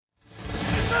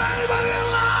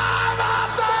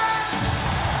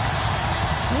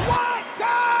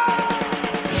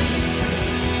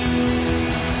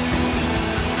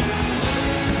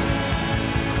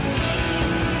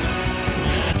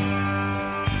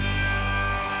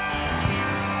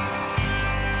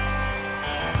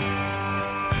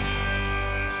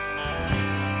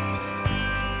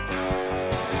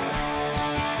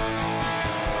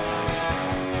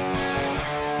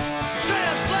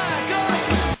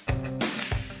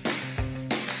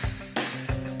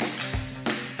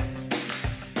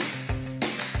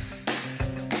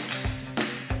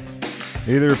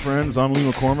Hey there, friends. I'm Lee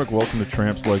McCormick. Welcome to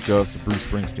Tramps Like Us, a Bruce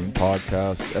Springsteen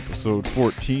podcast, episode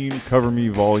 14, Cover Me,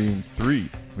 Volume 3.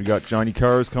 We got Johnny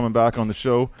Cars coming back on the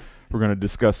show. We're going to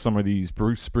discuss some of these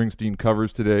Bruce Springsteen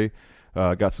covers today.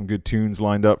 Got some good tunes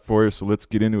lined up for you, so let's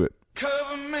get into it.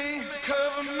 Cover me,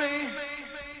 cover me,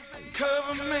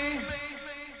 cover me.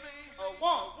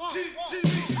 One, two,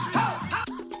 three, ho!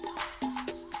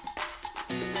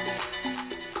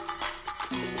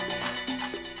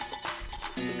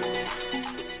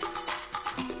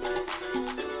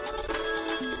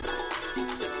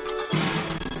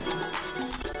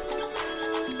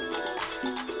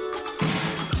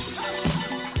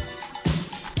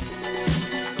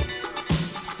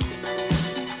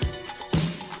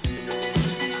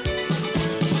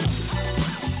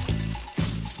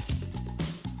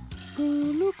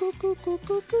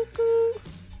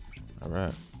 All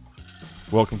right.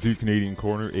 Welcome to Canadian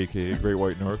Corner, a.k.a. Great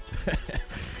White North.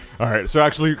 All right, so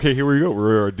actually, okay, here we go.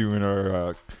 We're doing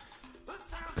our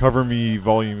Cover Me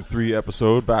Volume 3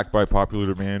 episode. Backed by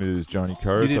popular demand is Johnny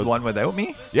Cars. You did one without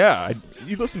me? Yeah,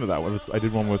 you listened to that one. I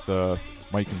did one with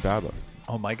Mike and Baba.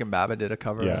 Oh, Mike and Baba did a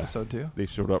cover episode too? They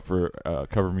showed up for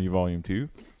Cover Me Volume 2.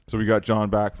 So we got John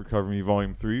back for Cover Me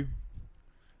Volume 3.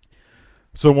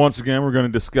 So once again, we're going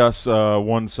to discuss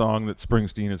one song that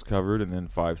Springsteen has covered, and then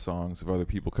 5 songs of other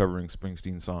people covering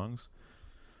Springsteen songs.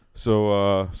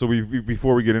 So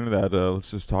before we get into that,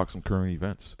 let's just talk some current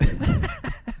events.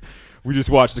 We just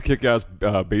watched a kick-ass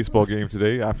baseball game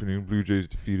today. Afternoon, Blue Jays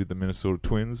defeated the Minnesota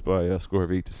Twins by a score of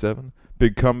 8-7.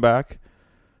 Big comeback.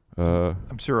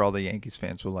 I'm sure all the Yankees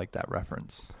fans will like that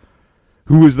reference.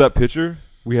 Who was that pitcher?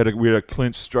 We had a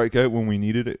clinch strikeout when we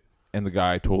needed it. And the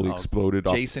guy totally exploded.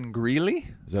 Jason Greeley?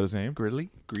 Is that his name? Greeley?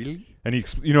 And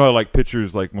you know how like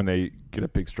pitchers, like when they get a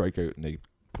big strikeout and they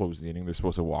close the inning, they're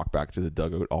supposed to walk back to the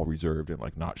dugout all reserved and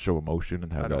like not show emotion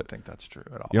and have that. I don't think that's true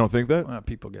at all. You don't think that?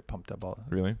 People get pumped up all the time.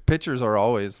 Really? Pitchers are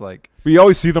always like... But you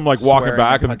always see them like walking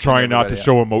back and trying not to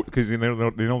show emotion because they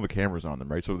know the camera's on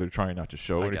them, right? So they're trying not to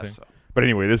show anything. Guess so. But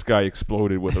anyway, this guy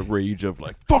exploded with a rage of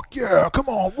like, fuck yeah, come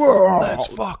on, whoa. Let's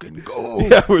fucking go.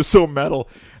 Yeah, it was so metal.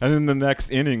 And then the next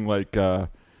inning, like...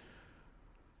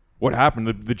 what happened?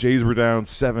 The Jays were down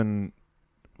 7.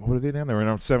 What are they down? They were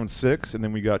down 7-6, and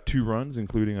then we got 2 runs,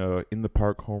 including a in the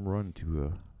park home run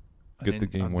to get the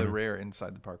game winner. The rare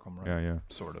inside the park home run. Yeah,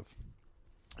 sort of.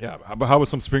 Yeah, but how about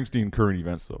some Springsteen current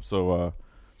events though?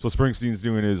 So Springsteen's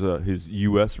doing his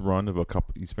U.S. run of a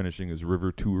couple. He's finishing his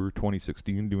River Tour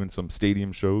 2016, doing some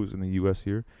stadium shows in the U.S.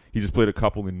 here. He just played a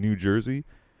couple in New Jersey,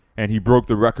 and he broke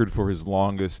the record for his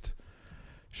longest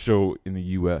show in the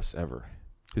U.S. ever.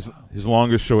 His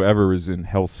longest show ever is in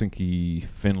Helsinki,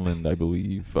 Finland, I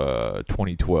believe,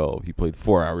 2012. He played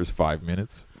 4 hours, 5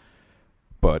 minutes.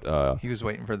 But he was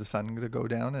waiting for the sun to go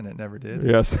down, and it never did.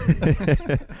 Yes.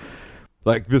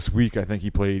 Like this week, I think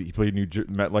he played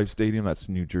MetLife Stadium. That's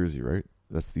New Jersey, right?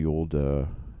 That's the old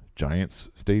Giants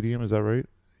Stadium. Is that right?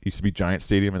 Used to be Giant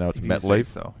Stadium, and now it's MetLife.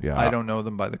 So yeah, I don't know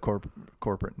them by the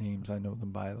corporate names. I know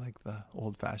them by like the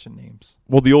old-fashioned names.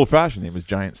 Well, the old-fashioned name is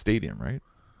Giant Stadium, right?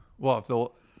 Well,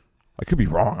 I could be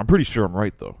wrong. I'm pretty sure I'm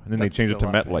right, though. And then they changed it to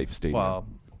MetLife Stadium. Well,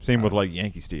 same with like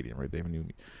Yankee Stadium, right? They have a new.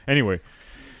 Anyway,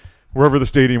 wherever the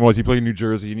stadium was, he played in New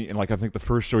Jersey, and like I think the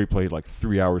first show he played like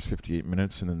 3 hours 58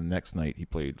 minutes, and then the next night he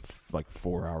played like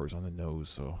 4 hours on the nose.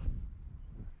 So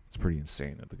it's pretty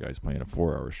insane that the guy's playing a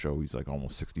 4-hour show. He's like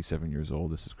almost 67 years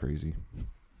old. This is crazy.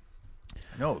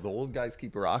 No, the old guys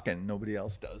keep rocking. Nobody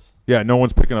else does. Yeah, no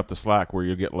one's picking up the slack where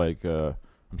you get like.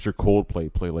 I'm sure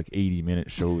Coldplay play like 80-minute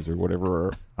shows or whatever.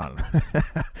 Or, I don't know.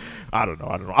 I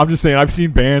don't know. I'm just saying I've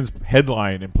seen bands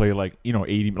headline and play like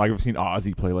 80. Like I've seen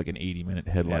Ozzy play like an 80-minute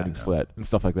headlining set and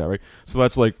stuff like that, right? So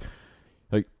that's like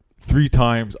 3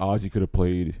 times Ozzy could have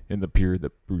played in the period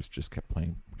that Bruce just kept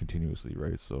playing continuously,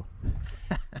 right? So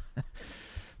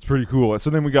it's pretty cool. So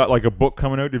then we got like a book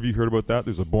coming out. Have you heard about that?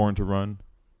 There's a Born to Run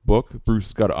book. Bruce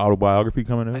has got an autobiography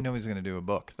coming out. I know he's going to do a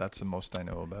book. That's the most I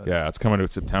know about it. Yeah, it's coming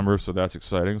out September, so that's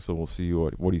exciting. So we'll see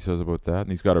what he says about that. And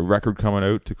he's got a record coming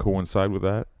out to coincide with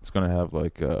that. It's going to have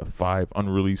like 5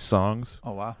 unreleased songs.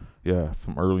 Oh, wow. Yeah,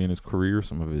 from early in his career.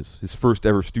 Some of his first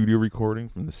ever studio recording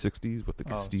from the 60s with the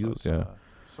Castiles. So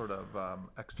sort of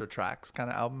extra tracks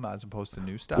kind of album as opposed to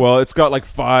new stuff. Well, it's got like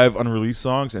 5 unreleased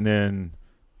songs and then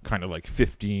kind of like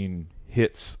 15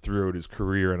 hits throughout his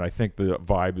career, and I think the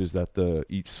vibe is that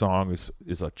each song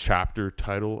is a chapter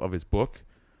title of his book.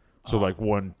 So like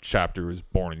one chapter is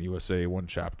Born in the USA, one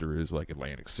chapter is like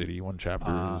Atlantic City, one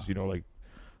chapter is like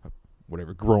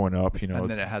whatever, growing up, and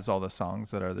then it has all the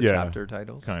songs that are the chapter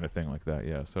titles, kind of thing like that.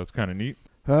 Yeah, so it's kind of neat.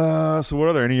 So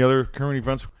what any other current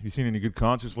events? Have you seen any good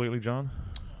concerts lately, John?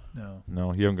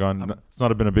 No, you haven't gone. It's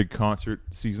not been a big concert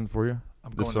season for you.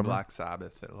 I'm this going summer? to Black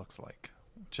Sabbath. It looks like,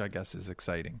 which I guess is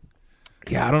exciting.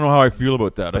 Yeah, I don't know how I feel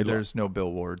about that. But there's no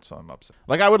Bill Ward, so I'm upset.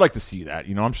 I would like to see that.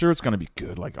 I'm sure it's going to be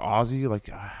good. Like Ozzy,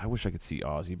 I wish I could see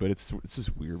Ozzy, but it's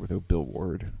just weird without Bill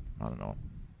Ward. I don't know.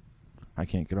 I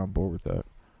can't get on board with that.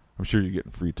 I'm sure you're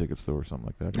getting free tickets though, or something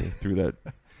like that through that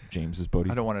James's buddy.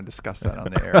 I don't want to discuss that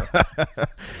on the air.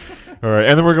 All right,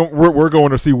 and then we're going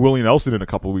to see Willie Nelson in a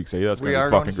couple of weeks. Hey, that's going to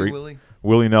be fucking great.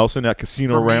 Willie Nelson at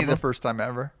Casino For me, Ramble. the first time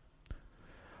ever.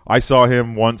 I saw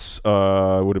him once. It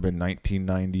would have been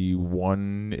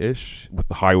 1991-ish with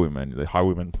the Highwaymen. The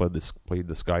Highwaymen played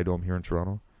the Sky Dome here in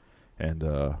Toronto, and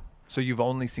so you've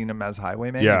only seen him as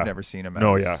Highwayman. Yeah. You've never seen him as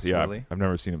Willie? I've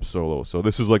never seen him solo. So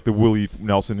this is like the Willie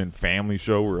Nelson and family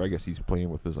show where I guess he's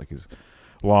playing with his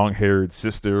long-haired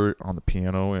sister on the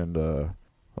piano, and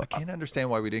I can't understand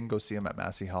why we didn't go see him at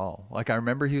Massey Hall. I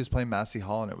remember he was playing Massey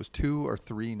Hall, and it was 2 or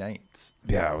 3 nights.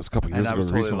 Yeah, it was a couple years and ago. I was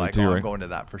totally recently like, too, I'm right? going to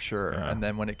that for sure. Yeah. And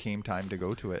then when it came time to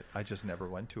go to it, I just never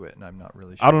went to it, and I'm not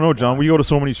really sure. I don't know, John. why. We go to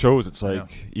so many shows. It's I like know.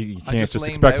 you I can't just just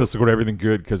lamed expect out. us to go to everything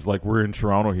good because we're in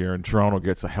Toronto here, and Toronto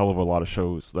gets a hell of a lot of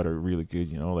shows that are really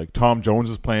good. Like Tom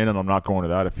Jones is playing, and I'm not going to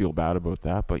that. I feel bad about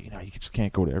that, but you just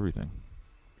can't go to everything.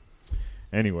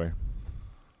 Anyway.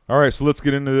 All right, so let's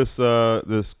get into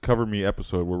this Cover Me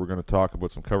episode where we're going to talk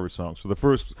about some cover songs. So the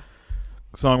first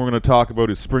song we're going to talk about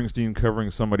is Springsteen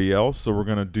covering somebody else. So we're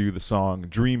going to do the song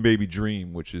Dream Baby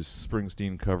Dream, which is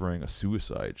Springsteen covering a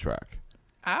Suicide track.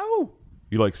 Ow!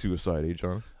 You like Suicide, eh,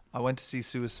 John? I went to see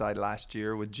Suicide last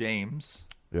year with James,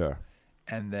 Yeah.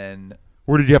 and then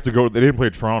Where did you have to go? They didn't play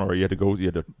Toronto, right? You had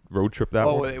to road trip that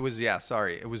way? it was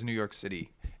it was New York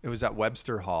City. It was at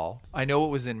Webster Hall. I know it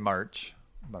was in March,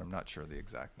 but I'm not sure the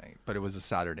exact night. But it was a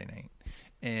Saturday night,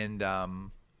 and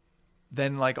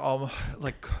then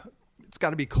it's got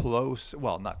to be close.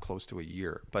 Well, not close to a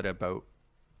year, but about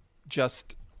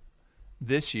just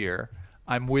this year.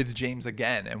 I'm with James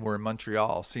again, and we're in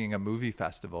Montreal seeing a movie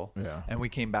festival. Yeah. And we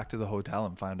came back to the hotel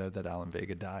and found out that Alan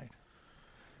Vega died.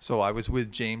 So I was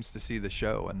with James to see the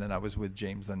show, and then I was with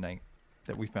James the night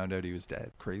that we found out he was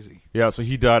dead. Crazy. Yeah, so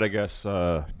he died, I guess,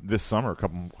 this summer, a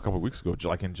couple of weeks ago,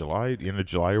 like in July, the end of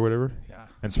July or whatever. Yeah.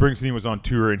 And Springsteen was on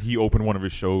tour, and he opened one of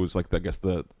his shows, like I guess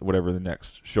the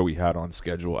next show he had on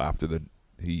schedule after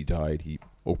he died. He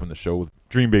opened the show with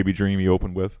Dream Baby Dream. He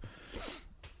opened with.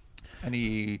 And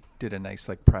he did a nice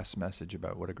press message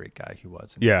about what a great guy he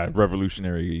was. Yeah,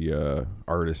 revolutionary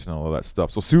artist and all of that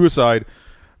stuff. So Suicide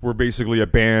were basically a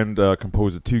band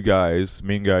composed of 2 guys.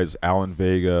 Main guys Alan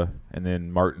Vega and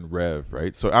then Martin Rev,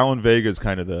 right? So Alan Vega is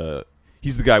kind of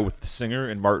he's the guy with the singer,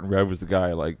 and Martin Rev was the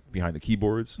guy behind the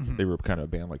keyboards. Mm-hmm. They were kind of a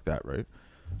band like that, right?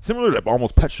 Similar to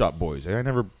almost Pet Shop Boys. I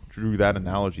never drew that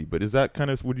analogy, but is that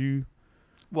kind of would you?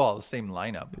 Well, the same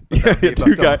lineup. Yeah,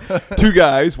 two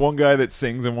guys, one guy that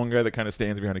sings and one guy that kind of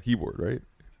stands behind a keyboard, right?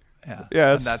 Yeah.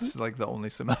 Yeah, And that's the only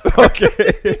similarity.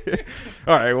 Okay.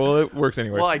 All right. Well, it works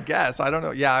anyway. Well, I guess. I don't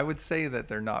know. Yeah, I would say that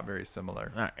they're not very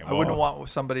similar. All right, I wouldn't want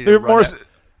somebody they're to run out.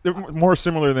 they're more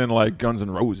similar than Guns N'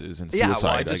 Roses and Suicide. Yeah,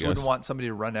 well, I just guess. wouldn't want somebody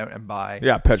to run out and buy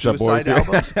Pet Shop Suicide Boys, yeah.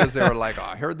 albums because they were like, oh,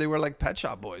 I heard they were like Pet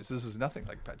Shop Boys. This is nothing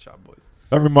like Pet Shop Boys.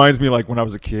 That reminds me, when I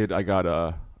was a kid, I got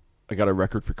a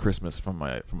record for Christmas from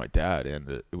my dad, and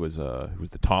it was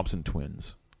the Thompson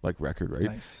Twins record, right?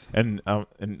 Nice. And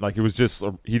it was just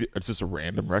it's just a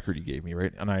random record he gave me,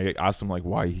 right? And I asked him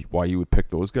why he would pick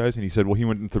those guys, and he said, well, he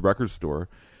went into the record store,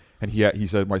 and he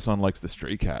said, my son likes the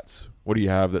Stray Cats. What do you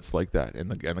have that's like that?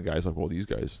 And the guy's like, well, these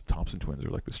guys, Thompson Twins, are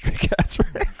like the Stray Cats,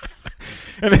 right?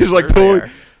 And he's Sure totally. they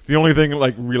are. The only thing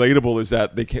relatable is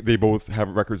that they both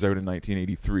have records out in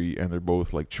 1983, and they're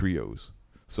both trios.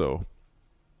 So.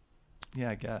 Yeah,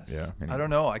 I guess. Yeah, anyway. I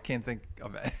don't know. I can't think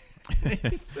of it.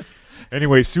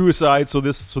 Anyway, Suicide. So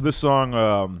this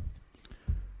song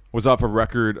was off a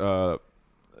record.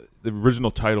 The original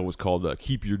title was called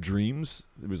 "Keep Your Dreams."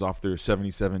 It was off their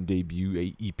 '77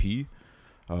 debut EP,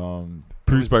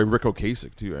 produced by Rick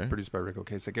Ocasek too. Eh? Produced by Rick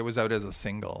Ocasek. It was out as a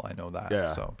single. I know that. Yeah.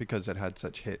 So because it had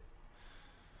such hit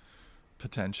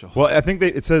potential. Well, I think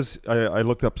it says I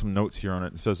looked up some notes here on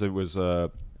it. It says it was.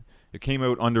 It came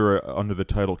out under the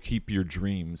title "Keep Your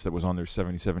Dreams" that was on their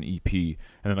 '77 EP, and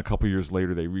then a couple years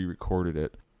later they re-recorded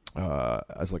it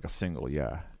as a single.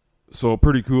 Yeah, so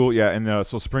pretty cool. Yeah, and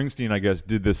so Springsteen, I guess,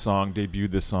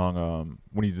 debuted this song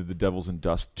when he did the Devils and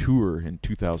Dust tour in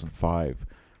 2005.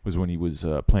 Was when he was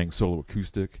playing solo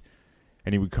acoustic,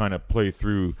 and he would kind of play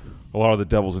through a lot of the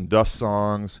Devils and Dust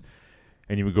songs,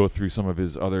 and he would go through some of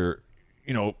his other,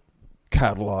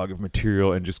 catalog of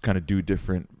material and just kind of do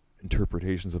different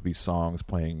interpretations of these songs,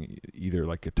 playing either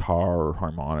like guitar or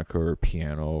harmonica or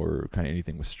piano or kind of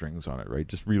anything with strings on it, right?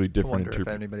 Just really I different. wonder if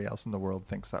anybody else in the world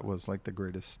thinks that was like the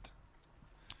greatest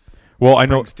Well, I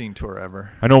know Springsteen tour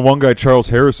ever. I know one guy, Charles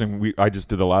Harrison. I just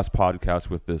did the last podcast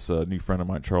with this new friend of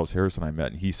mine, Charles Harrison. I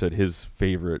met, and he said his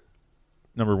favorite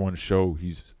number one show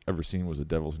he's ever seen was a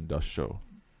Devils and Dust show,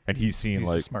 and he's seen He's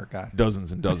a like smart guy.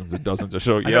 dozens and dozens and dozens of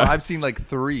shows. I know Yeah, I've seen like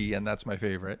 3, and that's my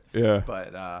favorite. yeah.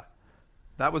 But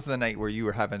that was the night where you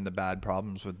were having the bad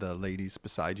problems with the ladies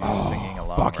beside you singing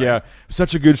along. Fuck right? yeah,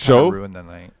 such a good Kinda show. ruined the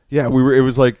night. Yeah, we were. It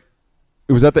was like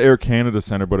it was at the Air Canada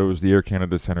Centre, but it was the Air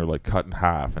Canada Centre like cut in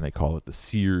half, and they call it the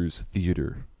Sears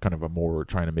Theatre. Kind of a more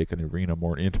trying to make an arena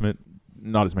more intimate,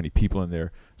 not as many people in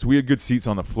there. So we had good seats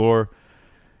on the floor.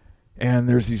 And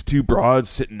there's these two broads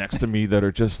sitting next to me that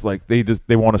are just like they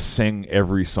want to sing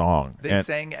every song. They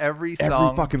sang every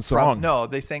song. fucking song. No,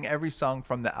 they sang every song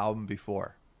from the album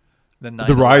before. The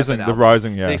Rising, album. the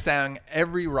Rising, yeah. They sang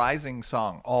every Rising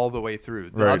song all the way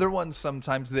through. The Right. other ones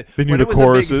sometimes They when knew it the was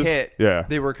choruses. a big hit, Yeah.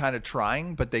 they were kind of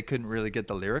trying, but they couldn't really get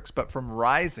the lyrics. But from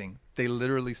Rising, they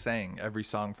literally sang every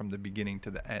song from the beginning to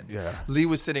the end. Yeah. Lee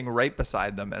was sitting right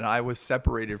beside them, and I was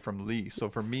separated from Lee. So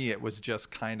for me, it was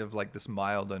just kind of like this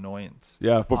mild annoyance.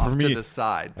 Yeah, but off for me- to the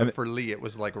side. But and- for Lee, it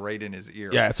was like right in his ear.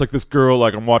 Yeah, it's like this girl,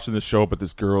 like I'm watching the show, but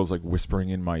this girl's like whispering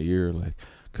in my ear, like,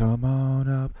 "Come on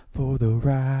up for the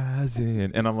rising,"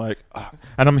 and I'm like, ugh.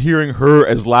 And I'm hearing her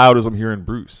as loud as I'm hearing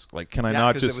Bruce. Like, can I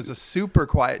not 'cause just? it was a super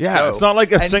quiet Yeah, show. it's not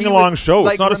like a And he sing-along would- show. It's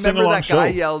Like, not a remember sing-along that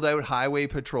guy show. yelled out "Highway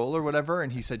Patrol" or whatever,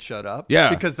 and he said "Shut up." Yeah.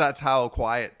 because that's how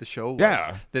quiet the show was.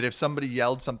 Yeah. That if somebody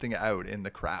yelled something out in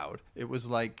the crowd, it was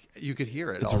like you could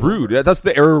hear it. It's all rude. over. Yeah, that's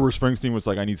the era where Springsteen was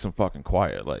like, "I need some fucking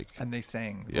quiet." Like, And they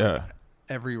sang Yeah. like,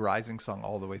 every Rising song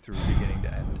all the way through beginning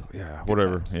to end. yeah, Good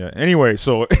whatever. times. Yeah. Anyway,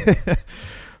 so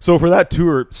so for that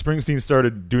tour, Springsteen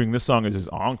started doing this song as his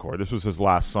encore. This was his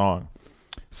last song.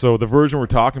 So the version we're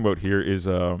talking about here is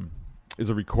a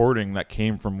recording that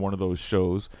came from one of those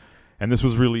shows, and this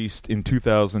was released in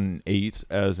 2008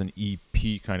 as an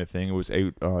EP kind of thing. It was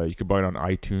out. You could buy it on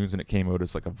iTunes, and it came out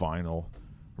as like a vinyl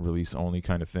release only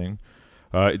kind of thing.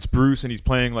 It's Bruce, and he's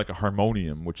playing like a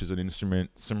harmonium, which is an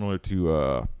instrument similar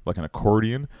to like an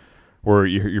accordion, where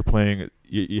you're playing.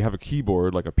 You have a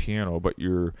keyboard like a piano, but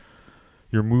you're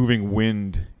moving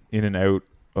wind in and out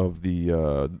of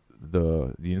the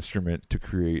instrument to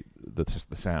create the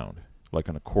sound, like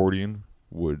an accordion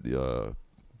would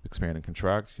expand and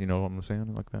contract. You know what I'm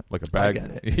saying? Like that, like a bag.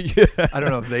 I get Yeah. I don't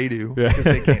know if they do Yeah. because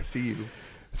they can't see you.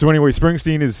 So anyway,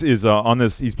 Springsteen is on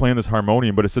this. He's playing this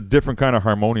harmonium, but it's a different kind of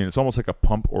harmonium. It's almost like a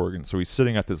pump organ. So he's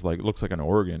sitting at this, like, it looks like an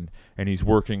organ, and he's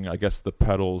working. I guess the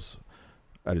pedals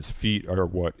at his feet are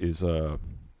what is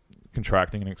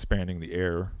contracting and expanding the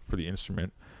air for the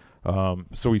instrument.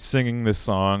 So he's singing this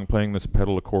song, playing this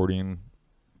pedal accordion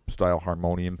style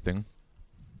harmonium thing.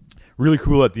 Really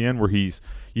cool at the end where you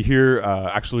hear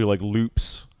actually like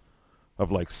loops of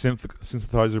like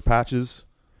synthesizer patches.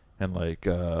 And like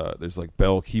there's like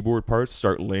bell keyboard parts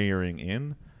start layering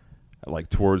in like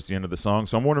towards the end of the song.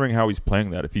 So I'm wondering how he's playing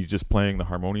that. If he's just playing the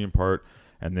harmonium part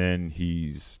and then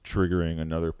he's triggering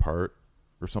another part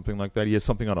or something like that. He has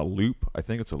something on a loop. I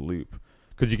think it's a loop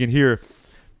because you can hear.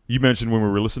 You mentioned when we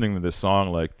were listening to this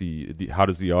song, like the how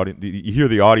does the audience? You hear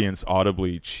the audience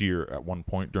audibly cheer at one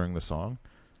point during the song.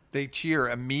 They cheer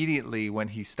immediately when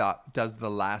he does the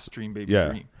last Dream Baby Yeah.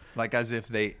 Dream. Like as if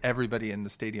everybody in the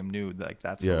stadium knew like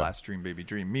that's Yeah. the last Dream Baby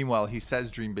Dream. Meanwhile, he says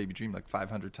Dream Baby Dream like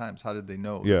 500 times. How did they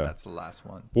know Yeah. that that's the last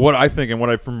one? What I think and what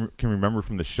I can remember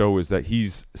from the show is that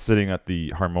he's sitting at the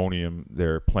harmonium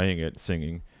there playing it,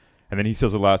 singing, and then he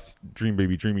says the last Dream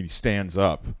Baby Dream and he stands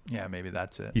up. Yeah, maybe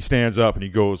that's it. He stands up and he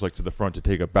goes like to the front to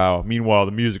take a bow. Meanwhile,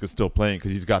 the music is still playing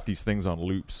because he's got these things on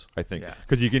loops, I think. Yeah.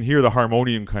 Because you can hear the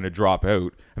harmonium kind of drop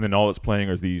out, and then all it's playing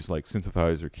are these like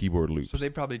synthesizer keyboard loops. So they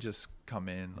probably just come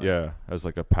in. Like, Yeah, as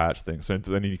like a patch thing. So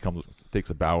then he takes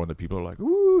a bow, and the people are like,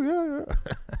 "Ooh, yeah,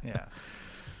 yeah." Yeah.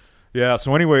 Yeah.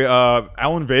 So anyway,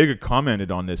 Alan Vega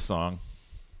commented on this song.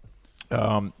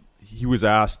 He was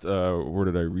asked, where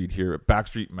did I read here?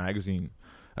 Backstreet Magazine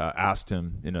asked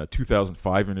him in a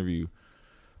 2005 interview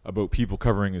about people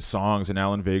covering his songs, and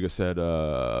Alan Vega said,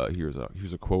 here's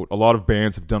a quote: "A lot of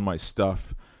bands have done my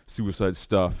stuff, Suicide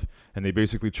Stuff, and they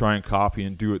basically try and copy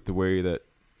and do it the way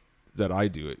that I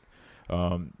do it."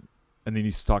 And then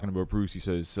he's talking about Bruce. He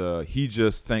says, he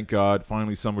just, thank God,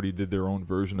 finally somebody did their own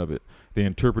version of it. They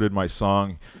interpreted my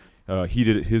song. He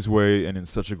did it his way and in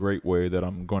such a great way that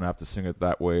I'm going to have to sing it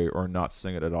that way or not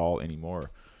sing it at all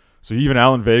anymore. So even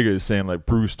Alan Vega is saying like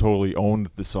Bruce totally owned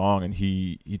the song and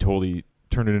he totally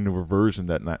turned it into a version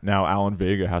that now Alan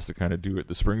Vega has to kind of do it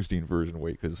the Springsteen version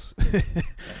way because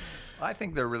I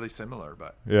think they're really similar,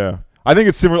 but Yeah, I think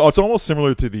it's similar. It's almost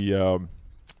similar to the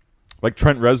like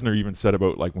Trent Reznor even said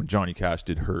about like when Johnny Cash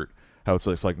did "Hurt," how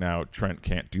it's like now Trent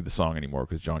can't do the song anymore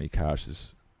because Johnny Cash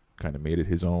has kind of made it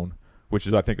his own, which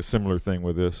is I think a similar thing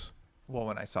with this. well,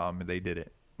 when I saw them, they did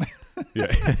it.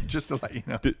 Yeah, Just to let you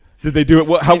know, did they do it?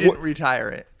 What? How? they didn't retire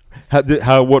it.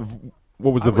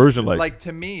 What was the version like? Like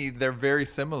to me, they're very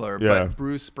similar, Yeah. but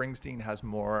Bruce Springsteen has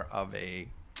more of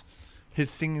his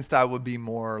singing style would be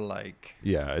more like,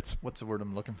 Yeah, it's what's the word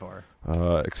I'm looking for?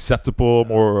 acceptable,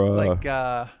 more Like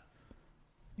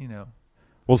you know,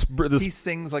 well. This he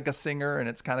sings like a singer, and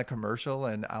it's kind of commercial.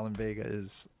 And Alan Vega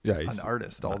is he's an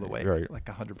artist all the way, right. like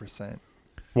 100%.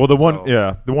 Well, the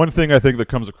So- one thing I think that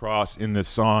comes across in this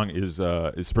song is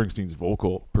Springsteen's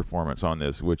vocal performance on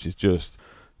this, which is just,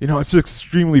 it's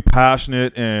extremely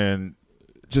passionate and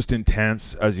just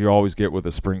intense, as you always get with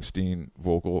a Springsteen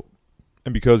vocal.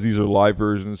 And because these are live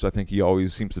versions, I think he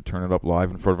always seems to turn it up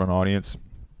live in front of an audience.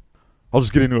 I'll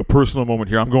just get into a personal moment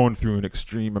here. I'm going through an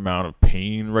extreme amount of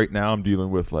pain right now. I'm dealing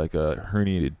with like a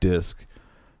herniated disc,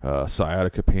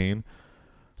 sciatica pain.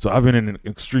 So I've been in an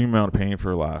extreme amount of pain for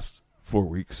the last 4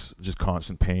 weeks, just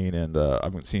constant pain, and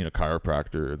I've been seeing a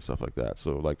chiropractor and stuff like that.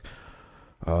 So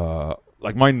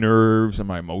like my nerves and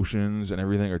my emotions and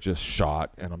everything are just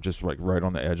shot, and I'm just like right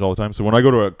on the edge all the time. So when I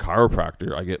go to a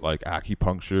chiropractor, I get like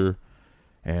acupuncture,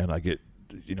 and I get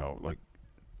like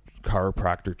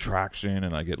chiropractor traction,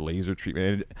 and I get laser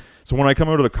treatment. And so when I come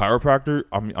out of the chiropractor,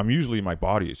 I'm usually, my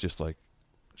body is just like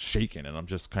shaking, and I'm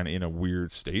just kind of in a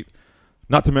weird state.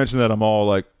 Not to mention that I'm all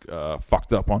like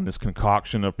fucked up on this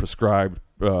concoction of prescribed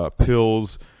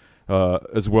pills,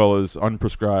 as well as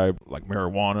unprescribed like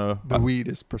marijuana. The weed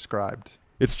is prescribed.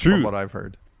 It's true. From what I've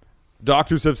heard.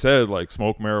 Doctors have said like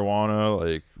smoke marijuana,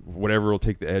 like whatever will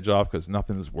take the edge off, because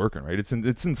nothing's working, right? It's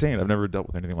insane. I've never dealt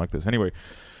with anything like this. Anyway,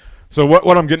 so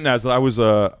what I'm getting at is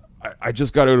that I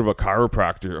just got out of a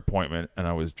chiropractor appointment, and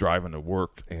I was driving to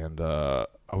work, and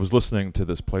I was listening to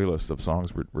this playlist of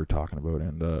songs we're talking about,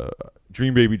 and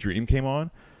Dream Baby Dream came on,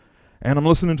 and I'm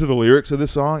listening to the lyrics of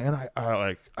this song, and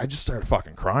I just started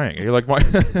fucking crying. Like my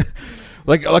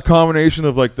like a combination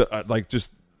of like the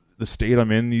just the state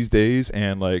I'm in these days,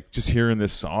 and like just hearing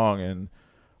this song, and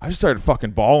I just started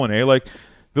fucking bawling. Like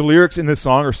the lyrics in this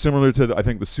song are similar to I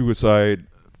think the Suicide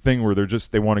thing, where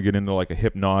they want to get into like a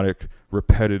hypnotic,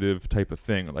 repetitive type of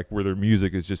thing, like where their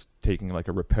music is just taking like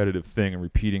a repetitive thing and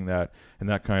repeating that, and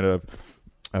that kind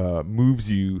of moves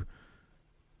you.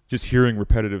 Just hearing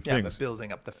repetitive things. But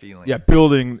building up the feeling.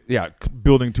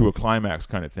 Building to a climax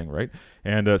kind of thing, right?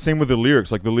 And same with the lyrics.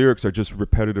 Like the lyrics are just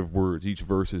repetitive words. Each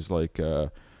verse is like,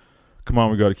 "Come on,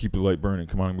 we got to keep the light burning.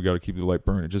 Come on, we got to keep the light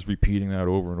burning." Just repeating that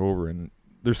over and over. And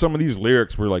there's some of these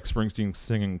lyrics where like Springsteen's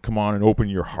singing, "Come on and open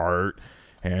your heart,"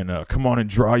 and "Come on and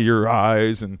dry your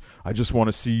eyes," and "I just want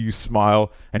to see you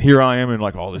smile." And here I am in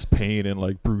like all this pain, and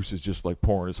like Bruce is just like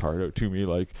pouring his heart out to me,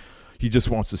 like he just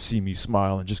wants to see me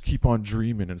smile and just keep on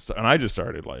dreaming and stuff. And I just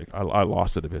started like, I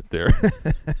lost it a bit there.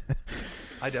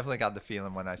 I definitely got the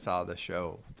feeling when I saw the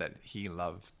show that he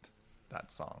loved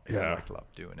that song. Yeah. He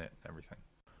loved doing it and everything.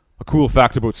 A cool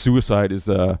fact about Suicide is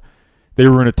they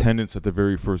were in attendance at the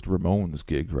very first Ramones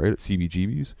gig, right, at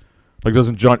CBGB's. Like,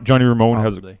 doesn't Johnny Ramone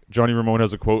has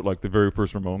a quote like the very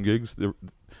first Ramone gigs?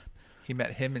 He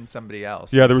met him and somebody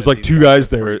else. Yeah, He there was said like these two guys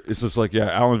guys are there. freaks. It's just like, yeah,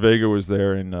 Alan Vega was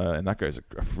there, and that guy's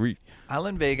a freak.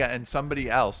 Alan Vega and somebody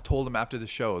else told him after the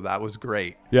show that was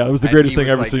great. Yeah, it was the And greatest he thing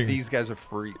was ever like, seen. These guys are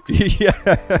freaks. Yeah.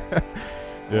 I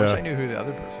wish I Yeah. knew who the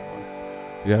other person was.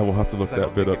 Yeah, we'll have to look 'Cause I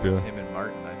that don't bit think up, it was yeah. him and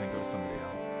Martin. I think it was somebody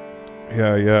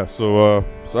else. Yeah. So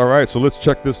all right. So let's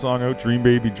check this song out. Dream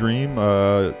Baby Dream.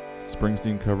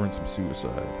 Springsteen covering some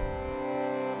Suicide.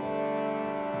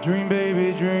 Dream,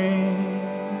 baby, dream.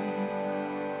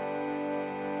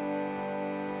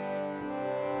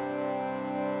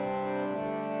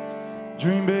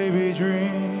 Dream, baby,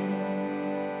 dream.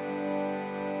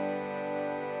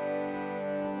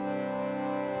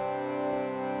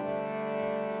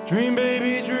 Dream,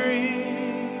 baby,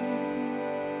 dream.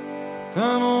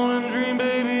 Come on and dream,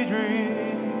 baby,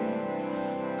 dream.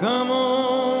 Come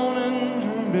on and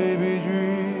dream, baby,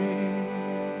 dream.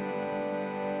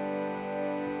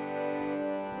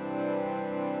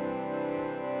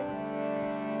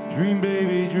 Dream,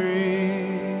 baby,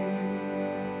 dream.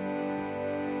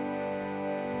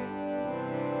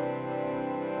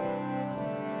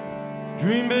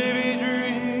 Dream, baby, dream.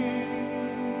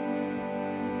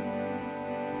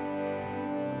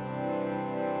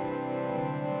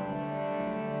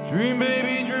 Dream,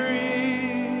 baby,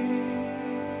 dream.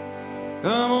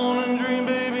 Come on and dream,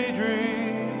 baby,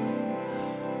 dream.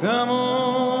 Come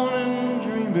on and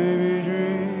dream, baby,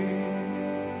 dream.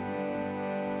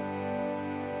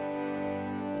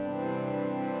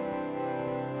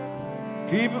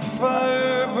 keep a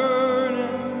fire burning.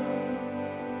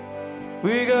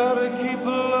 We gotta keep a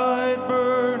light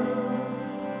burning.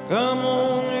 Come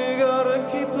on, you gotta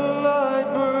keep a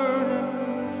light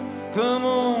burning. Come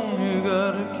on, you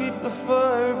gotta keep the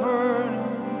fire burning.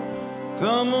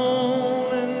 Come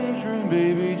on and dream,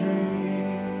 baby,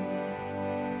 dream.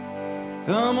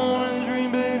 Come on and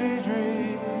dream, baby,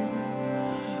 dream.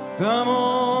 Come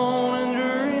on and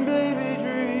dream, baby,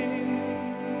 dream.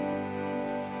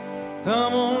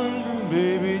 Come on and dream,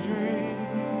 baby, dream.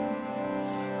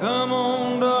 Come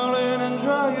on, darling, and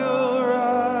dry your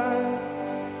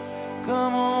eyes.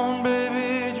 Come on,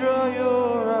 baby, dry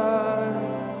your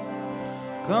eyes.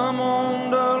 Come on,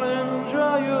 darling,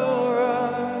 dry your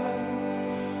eyes.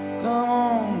 Come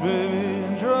on, baby,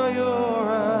 and dry your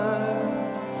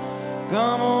eyes.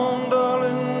 Come on,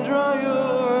 darling, dry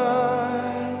your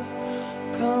eyes.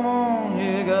 Come on,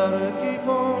 you gotta keep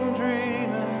on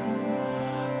dreaming.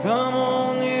 Come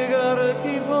on, you gotta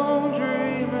keep on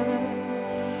dreaming.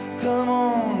 Come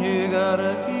on, you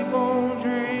gotta keep on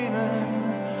dreaming.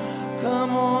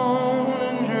 Come on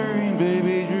and dream,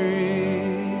 baby,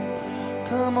 dream.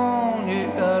 Come on, you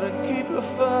gotta keep a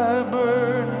fire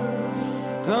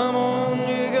burning. Come on,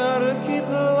 you gotta keep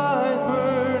a light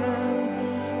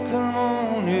burning. Come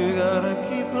on, you gotta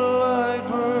keep a light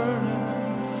burning.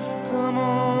 Come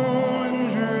on and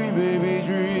dream, baby,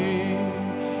 dream.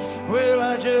 Well,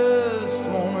 I just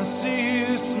wanna see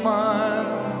you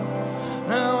smile.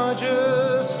 Now I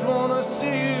just wanna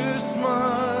see you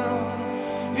smile.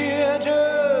 Yeah, I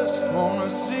just wanna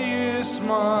see you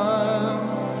smile.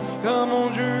 Come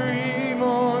on, dream,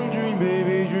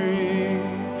 baby, dream.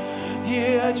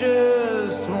 Yeah, I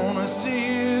just wanna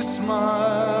see you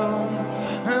smile.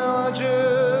 Now I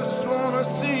just wanna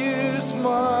see you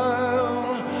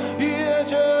smile. Yeah, I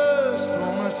just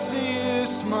wanna see you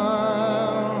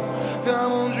smile.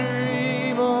 Come on,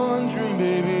 dream,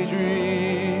 baby,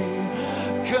 dream.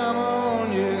 Come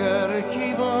on, you gotta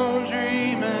keep on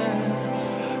dreaming.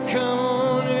 Come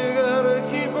on, you gotta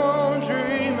keep on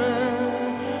dreaming.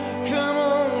 Come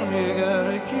on, you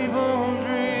gotta keep on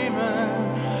dreaming.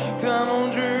 Come on,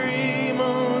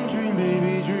 dream,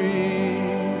 baby,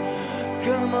 dream.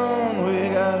 Come on, we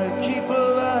gotta keep a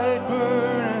light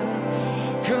burning.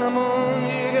 Come on,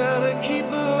 you gotta keep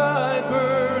a light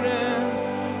burning.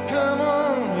 Come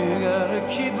on, you gotta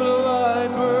keep a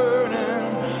light burning.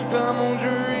 Come on,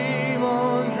 dream,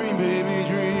 baby,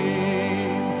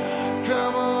 dream.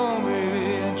 Come on, baby,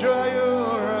 and dry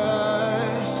your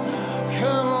eyes.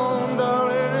 Come on,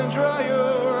 darling, and dry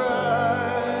your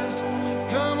eyes.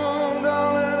 Come on,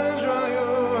 darling, and dry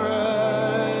your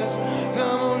eyes.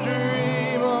 Come on,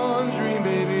 dream,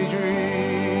 baby,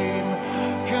 dream.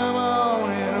 Come on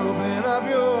and open up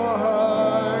your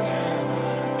heart.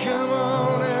 Come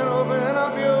on and open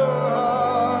up your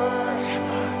heart.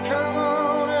 Come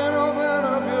on and open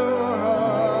up your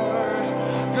heart.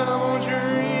 Come on,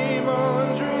 dream,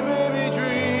 baby,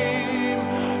 dream.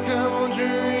 Come on,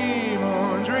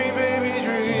 dream, baby,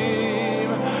 dream.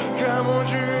 Come on,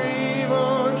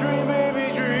 dream, baby,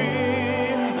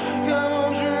 dream. Come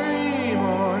on,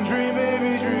 dream,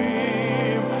 baby,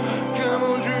 dream. Come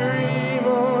on,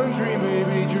 dream,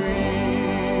 baby,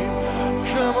 dream.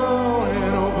 Come on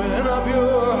and open up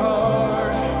your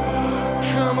heart.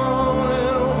 Come on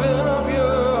and open up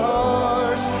your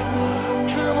heart.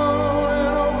 Come on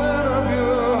and open up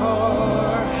your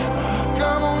heart.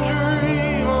 Come on,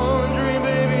 dream,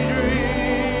 baby,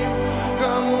 dream.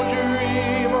 Come on,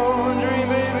 dream,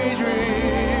 baby,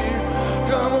 dream.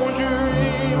 Come on,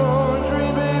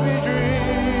 dream, baby,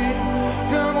 dream.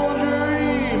 Come on, dream,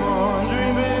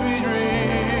 baby,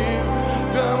 dream.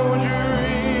 Come on,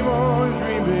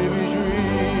 dream, baby,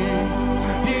 dream.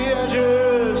 Yeah, I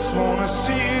just wanna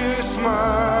see you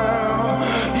smile.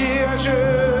 Yeah, I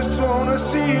just wanna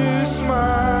see you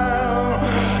smile.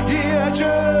 Yeah, I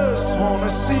just wanna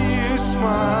see you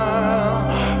smile.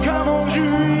 Come on,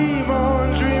 dream,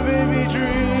 baby,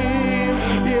 dream.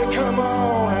 Yeah, come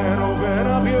on and open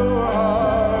up your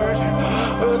heart.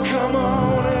 Come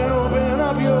on and open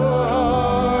up your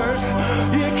heart.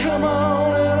 Yeah, come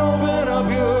on and open up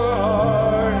your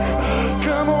heart.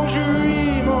 Come on,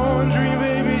 dream,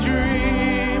 baby,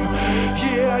 dream.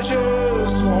 Yeah, I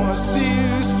just wanna see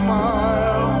you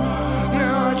smile.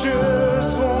 Now I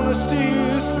just wanna see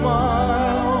you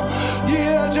smile.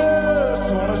 Yeah, I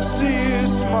just wanna see you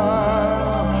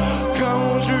smile. Come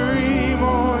on, dream,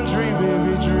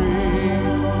 baby, dream.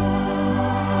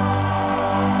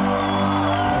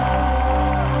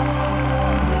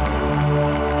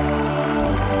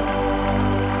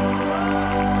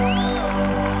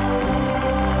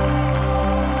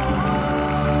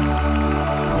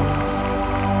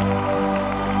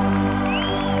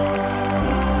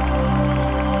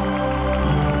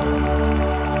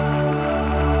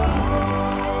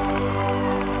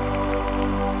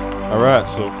 All right,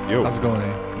 so How's it going,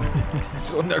 eh?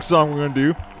 So next song we're gonna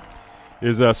do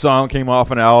is a song that came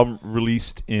off an album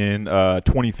released in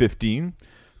 2015,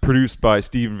 produced by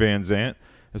Steven Van Zandt.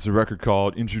 It's a record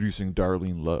called "Introducing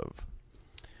Darlene Love."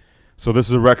 So this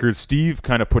is a record Steve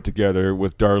kind of put together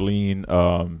with Darlene,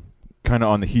 kind of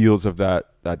on the heels of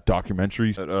that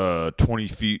documentary, 20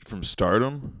 Feet from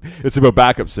Stardom. It's about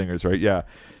backup singers, right? Yeah,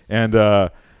 and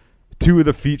two of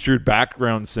the featured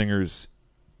background singers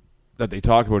that they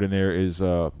talk about in there is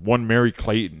one Mary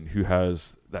Clayton, who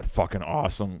has that fucking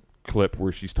awesome clip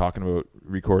where she's talking about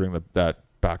recording that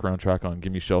background track on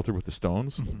 "Gimme Shelter" with the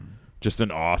Stones. Mm-hmm. Just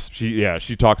an awesome.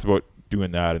 She talks about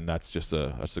doing that, and that's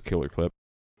a killer clip.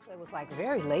 So it was like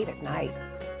very late at night,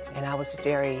 and I was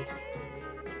very,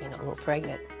 a little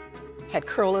pregnant. Had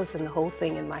curlers and the whole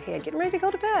thing in my head, getting ready to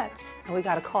go to bed, and we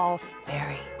got a call.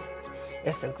 Barry,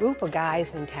 it's a group of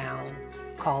guys in town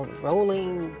called the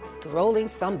Rolling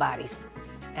Somebodies,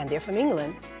 and they're from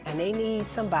England, and they need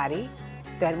somebody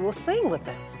that will sing with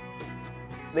them.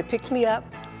 They picked me up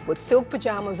with silk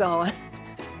pajamas on,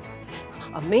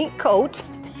 a mink coat,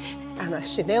 and a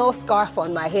Chanel scarf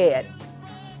on my head.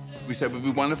 We said it would be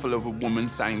wonderful if a woman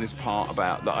sang this part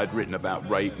that I'd written about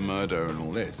rape, murder, and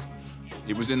all this.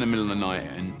 It was in the middle of the night,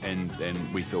 and then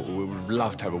we thought, well, we would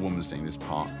love to have a woman sing this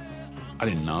part. I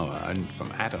didn't know her, and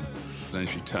from Adam. Then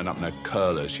she turned up in her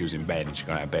curlers. She was in bed, and she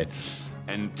got out of bed.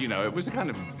 And, it was a kind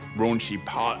of raunchy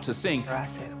part to sing. I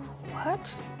said,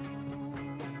 what?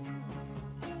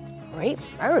 Rape,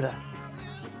 murder?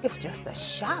 It's just a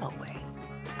shot away.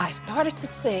 I started to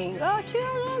sing, oh,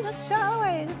 children, it's a shot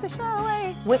away, it's a shot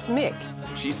away, with Mick.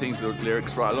 She sings the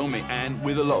lyrics right along me, and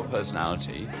with a lot of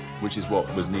personality, which is what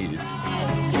was needed.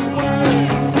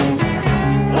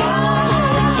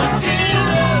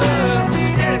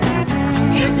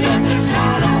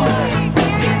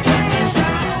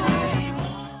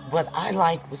 What I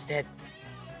liked was that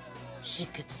she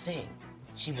could sing.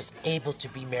 She was able to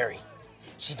be Mary.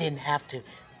 She didn't have to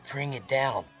bring it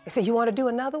down. They said, you want to do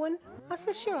another one? I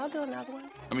said, sure, I'll do another one.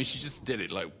 I mean, she just did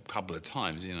it like a couple of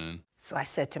times, So I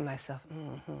said to myself,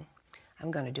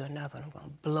 I'm going to do another one. I'm going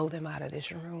to blow them out of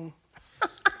this room.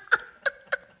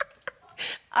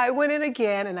 I went in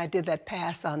again, and I did that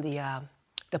pass on the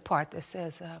part that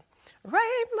says, rape,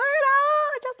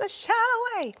 murder, just a shot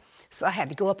away. So I had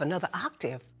to go up another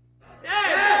octave.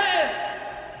 Yeah.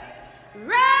 Rape,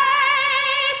 murder,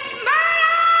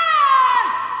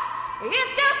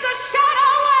 it's just a shot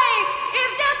away,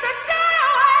 it's just a shot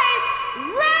away.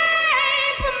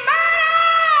 Rape, murder,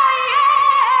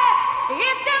 yeah,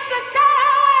 it's just a shot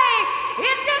away,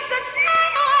 it's just a shot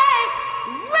away.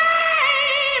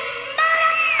 Rape,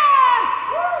 murder,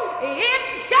 it's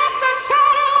just a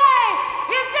shot away,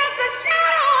 it's just a shot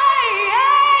away,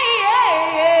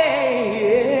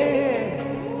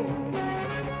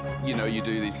 You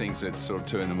do these things at sort of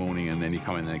 2 a.m, and then you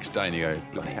come in the next day and you go,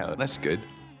 bloody hell, that's good.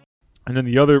 And then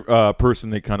the other person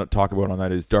they kind of talk about on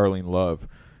that is Darlene Love,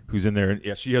 who's in there. And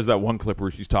yeah, she has that one clip where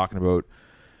she's talking about,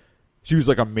 she was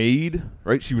like a maid,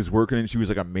 right? She was working and she was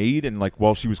like a maid, and like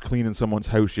while she was cleaning someone's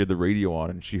house, she had the radio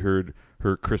on, and she heard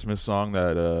her Christmas song,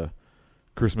 that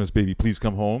Christmas Baby Please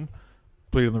Come Home,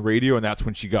 played on the radio, and that's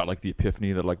when she got like the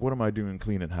epiphany that like, what am I doing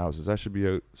cleaning houses? I should be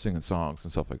out singing songs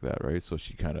and stuff like that, right? So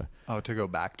she kind of to go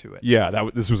back to it. Yeah,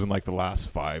 this was in like the last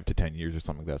 5 to 10 years or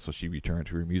something like that. So she returned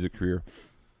to her music career.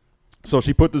 So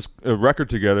she put this record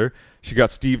together. She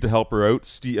got Steve to help her out.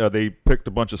 They picked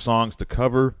a bunch of songs to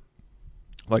cover,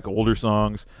 like older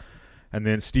songs. And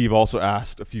then Steve also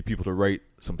asked a few people to write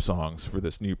some songs for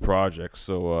this new project.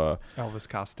 So Elvis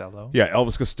Costello. Yeah,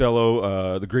 Elvis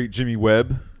Costello, the great Jimmy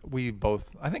Webb.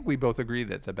 I think we both agree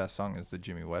that the best song is the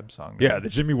Jimmy Webb song. Yeah, the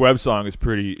Jimmy Webb song is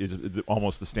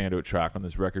almost the standout track on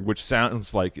this record, which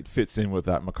sounds like it fits in with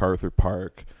that MacArthur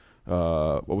Park.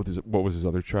 What was his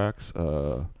other tracks?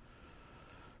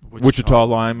 Wichita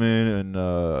Lineman, and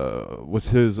was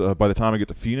his By the Time I Get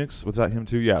to Phoenix. Was that him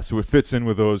too? Yeah, so it fits in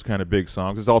with those kind of big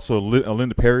songs. There's also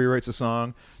Linda Perry writes a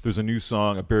song. There's a new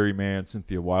song, a Barry Mann,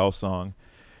 Cynthia Weil song,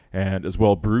 and as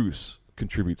well Bruce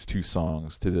contributes 2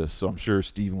 songs to this. So I'm sure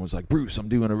Steven was like, Bruce, I'm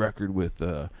doing a record with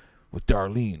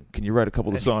Darlene. Can you write a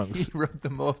couple of songs? He wrote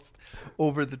the most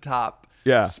over the top.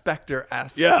 Yeah,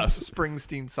 Spectre-esque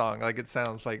Springsteen song. Like it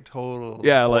sounds like total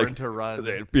Born to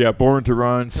Run. Yeah, Born to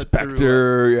Run,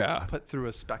 Spectre. Put through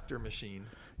a Spectre machine.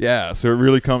 Yeah, so it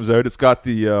really comes out. It's got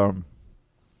the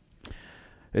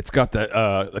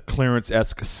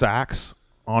Clarence-esque sax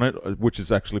on it, which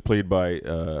is actually played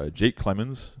by Jake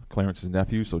Clemens, Clarence's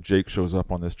nephew. So Jake shows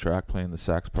up on this track playing the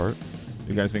sax part.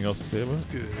 You got anything else to say about it? It's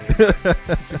good.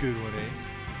 It's a good one, eh?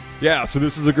 Yeah, so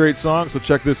this is a great song. So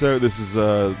check this out. This is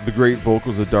the great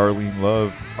vocals of Darlene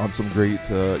Love on some great,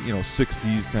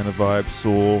 60s kind of vibe,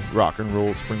 soul, rock and roll,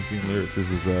 Springsteen lyrics.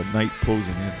 This is Night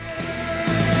Closing In.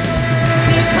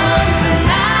 Here comes the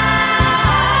night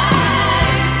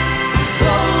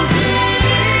closing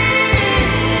in.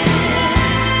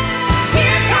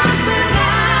 Here comes the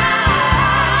night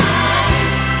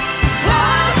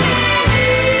closing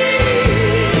in.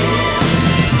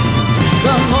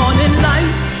 The morning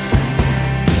light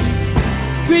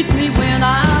greets me when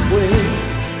I wake,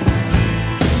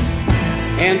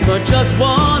 and for just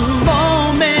one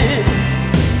moment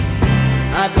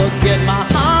I forget my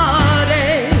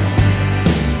heartache,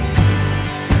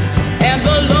 and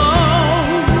the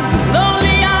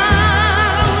lonely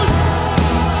hours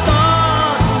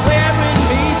start wearing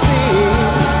me thin.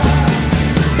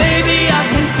 Baby, I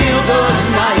can feel the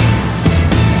night.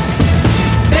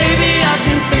 Baby, I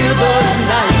can feel the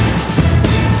night.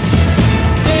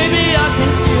 Baby, I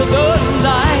can feel the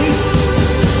light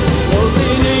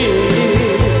closing in.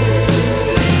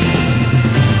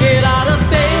 Get out of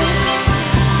bed,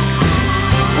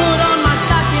 put on my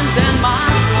stockings and my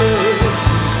skirt.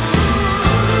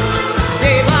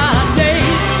 Day by day,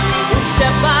 and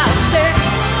step by step,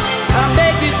 I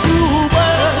make it through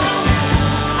work.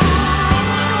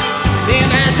 Then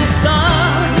as the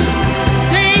sun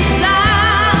sinks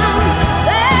down,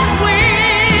 that's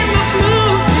when the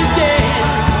blues begin.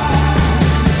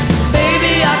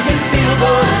 Baby, I can feel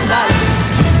the light.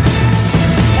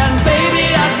 And baby,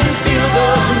 I can feel the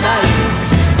light.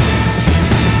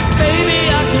 Baby,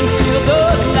 I can feel the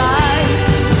light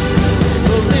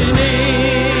closing in.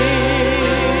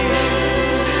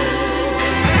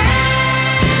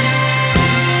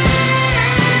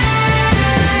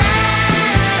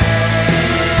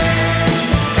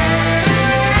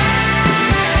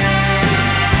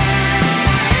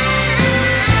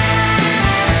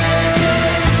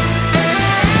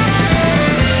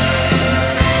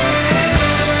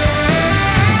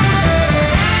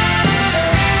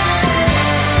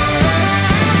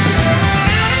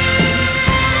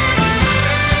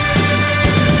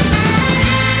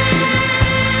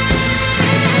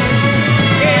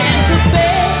 Get into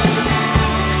bed,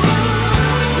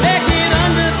 naked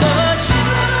under the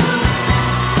sheets.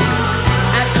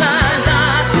 I try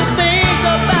not to think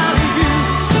about you,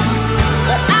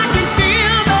 but I can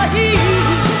feel the heat.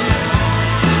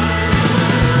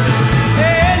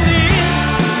 And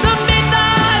in the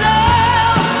midnight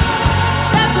hour,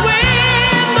 that's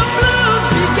when the blues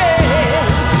begin.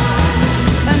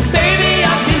 And baby,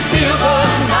 I can feel the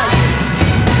night.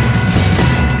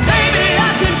 Baby,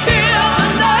 I can feel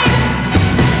the night.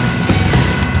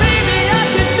 Baby, I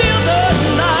can feel the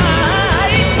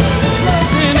night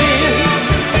closing in.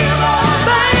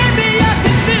 Baby, I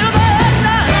can feel the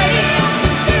night.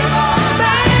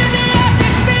 Baby, I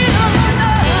can feel the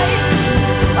night.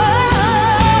 Oh,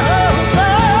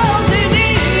 closing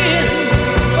in.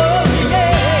 Oh,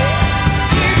 yeah.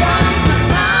 Here comes the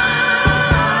night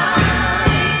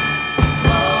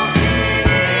closing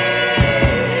in.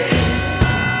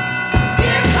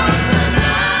 Here comes the night closing in. Here comes the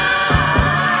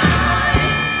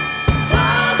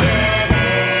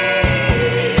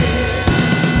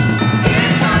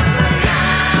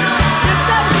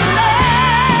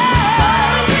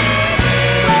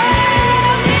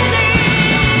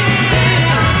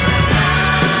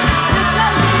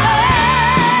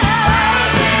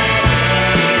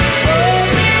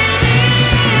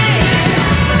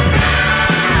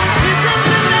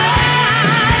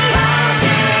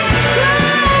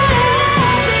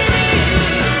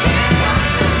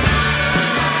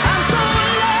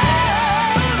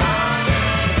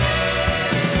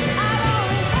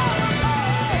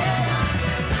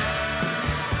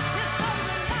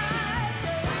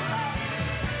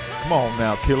Come on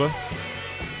now, killer.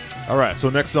 All right, so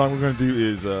next song we're going to do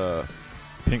is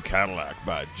Pink Cadillac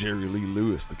by Jerry Lee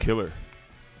Lewis, the Killer.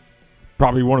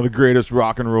 Probably one of the greatest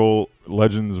rock and roll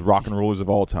legends, rock and rollers of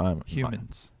all time.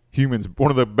 Humans. Humans,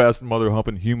 one of the best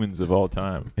mother-humping humans of all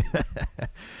time.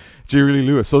 Jerry Lee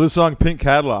Lewis. So this song, Pink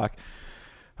Cadillac,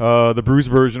 the Bruce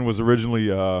version was originally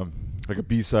like a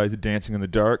B-side to Dancing in the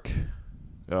Dark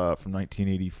from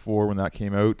 1984 when that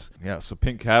came out. Yeah, so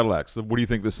Pink Cadillac. So what do you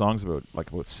think this song's about?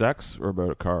 Like about sex or about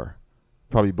a car?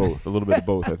 Probably both. A little bit of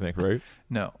both, I think, right?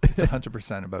 No, it's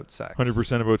 100% about sex.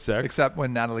 100% about sex? Except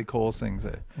when Natalie Cole sings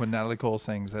it. When Natalie Cole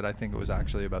sings it, I think it was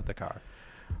actually about the car.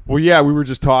 Well, yeah, we were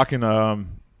just talking. I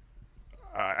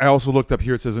also looked up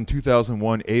here. It says in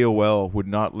 2001, AOL would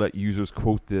not let users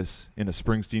quote this in a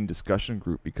Springsteen discussion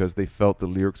group because they felt the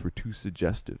lyrics were too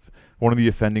suggestive. One of the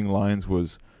offending lines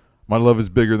was, "My love is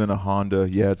bigger than a Honda.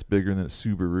 Yeah, it's bigger than a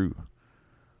Subaru."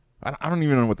 I don't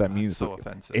even know what that means. so Like,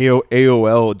 offensive.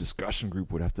 AOL discussion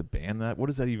group would have to ban that. What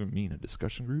does that even mean? A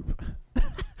discussion group?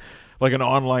 Like an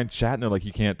online chat, and they're like,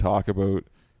 you can't talk about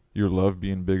your love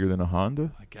being bigger than a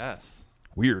Honda. I guess.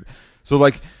 Weird. So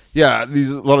like, yeah, these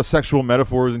a lot of sexual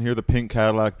metaphors in here. The pink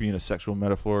Cadillac being a sexual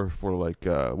metaphor for like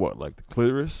what, like the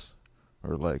clitoris,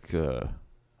 or like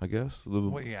I guess the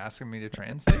What, you asking me to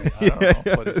translate? I don't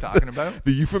know what he's talking about.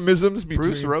 the euphemisms between.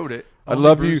 Bruce wrote it. I Only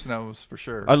love Bruce you. knows for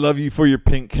sure. I love you for your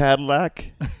pink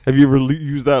Cadillac. Have you ever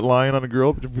used that line on a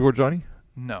girl before, Johnny?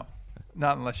 No.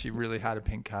 Not unless she really had a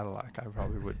pink Cadillac. I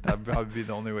probably would. That would probably be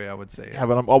the only way I would say it. Yeah,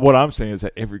 but what I'm saying is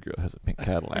that every girl has a pink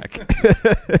Cadillac.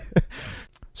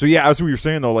 So yeah, as we were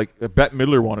saying though, like Bette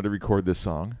Midler wanted to record this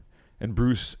song, and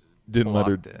Bruce didn't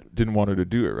Blocked it. didn't want her to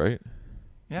do it, right?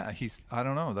 Yeah, I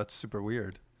don't know. That's super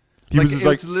weird. He Like, was just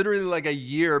it's like, literally like a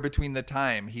year between the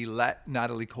time he let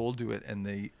Natalie Cole do it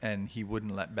and he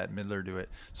wouldn't let Bette Midler do it.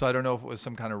 So I don't know if it was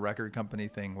some kind of record company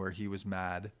thing where he was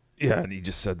mad. yeah, and he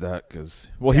just said that because,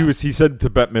 well, he said to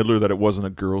Bette Midler that it wasn't a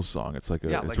girl's song. It's like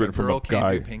Yeah, it's like written a from girl a can't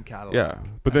guy. do Pink Cadillac.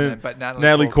 Yeah, but And then but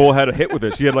Natalie Cole had a hit with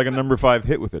it. She had like a number 5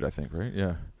 hit with it, I think, right?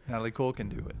 Yeah, Natalie Cole can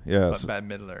do it. Yeah, But so- Bette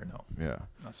Midler, no, yeah.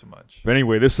 not so much. But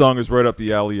anyway, this song is right up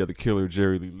the alley of the killer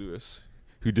Jerry Lee Lewis,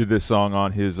 who did this song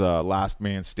on his Last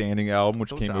Man Standing album, which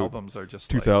Those came out albums are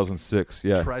just 2006. like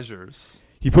Yeah, treasures.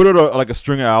 he put out like a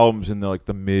string of albums in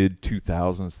the mid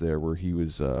 2000s there, where he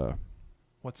was.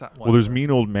 What's that one? Well, there's where- Mean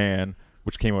Old Man,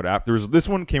 which came out after. This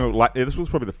one came out. This was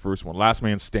probably the first one. Last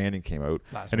Man Standing came out,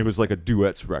 Last and it Man was like a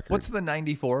duets record. What's the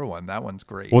 94 one? That one's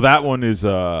great. Well, that one is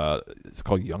it's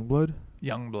called Youngblood.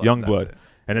 Youngblood. Youngblood. that's it.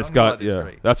 And it's Youngblood got is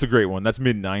great. that's a great one. That's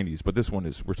mid 90s, but this one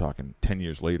is we're talking 10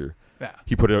 years later. Yeah.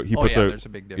 He put out. He Oh, puts yeah, out. there's a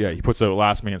big Yeah, difference. he puts out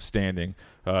Last Man Standing.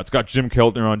 It's got Jim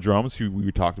Keltner on drums, who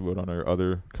we talked about on our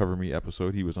other Cover Me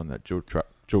episode. He was on that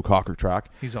Joe Cocker track.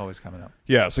 He's always coming up.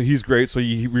 Yeah, so he's great. So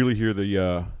you really hear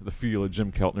the feel of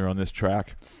Jim Keltner on this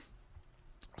track.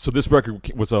 So this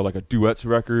record was like a duets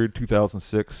record,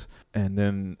 2006, and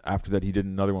then after that he did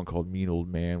another one called Mean Old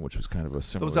Man, which was kind of a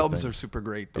similar. Those albums thing. are super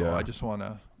great, though. Yeah. I just want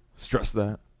to. Stress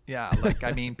that. Yeah, like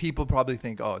I mean, people probably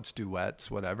think, oh, it's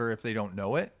duets, whatever, if they don't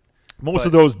know it. Most But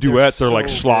of those they're duets are like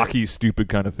so schlocky, stupid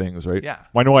kind of things, right? Yeah.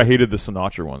 Well, I know I hated the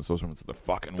Sinatra ones. Those ones are the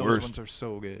fucking Those worst. ones are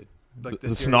so good. Like The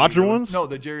Jerry Sinatra Lee Lewis- ones? No,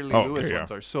 the Jerry Lee Oh, okay, Lewis yeah.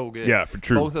 ones are so good. Yeah, for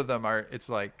true. Both of them are. It's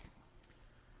like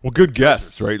Well, good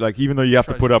guests, Treasures. right? Like even though you have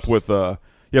to put up Treasures.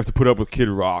 with Kid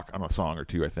Rock on a song or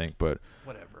two, I think, but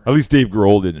whatever. at least Dave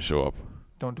Grohl didn't show up.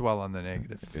 Don't dwell on the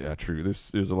negative. Yeah, true.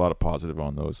 There's a lot of positive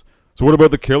on those. So what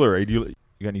about the Killer? Eh? You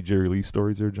got any Jerry Lee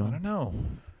stories there, I John? don't know.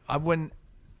 When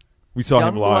We saw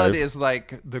him live. Youngblood is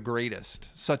like the greatest.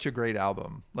 Such a great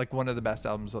album. Like one of the best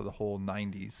albums of the whole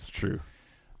 90s. It's true.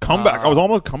 Comeback. I was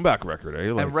almost comeback record,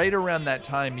 eh? Like, And right around that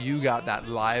time, you got that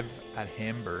live at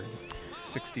Hamburg,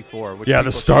 64. Which yeah, people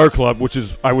the Star Club, which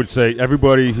is, I would say,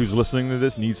 everybody who's listening to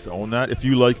this needs to own that. If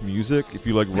you like music, if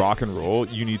you like rock and roll,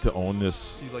 you need to own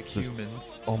this. You like this-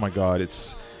 humans. Oh my God,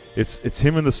 it's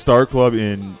him in the Star Club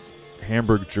in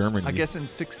Hamburg, Germany. I guess in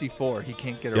 64, he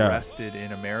can't get Yeah. arrested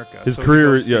in America. His so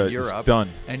career he is- goes to yeah, it's Europe, done.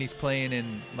 And he's playing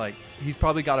in, like, he's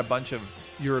probably got a bunch of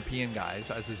European guys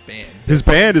as his band. His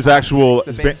band is actual. The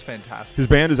His, band's fantastic. his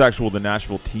band is actual the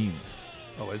Nashville Teens.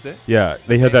 Oh, is it? Yeah,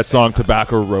 they had that Band's song fantastic.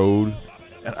 Tobacco Road.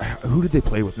 And who did they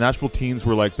play with? Nashville Teens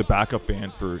were like the backup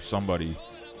band for somebody,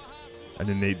 and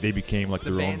then they became like The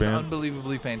their own band's band.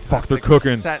 unbelievably fantastic. Fuck, they're The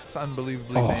cooking. set's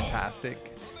unbelievably Oh.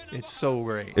 fantastic. It's so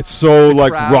great. It's so The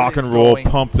like crowd rock is and roll, going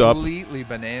pumped up. completely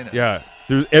bananas. Yeah,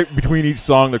 there's between each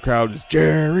song, the crowd is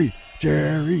Jerry,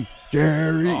 Jerry,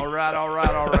 Jerry. All right, all right,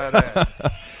 all right.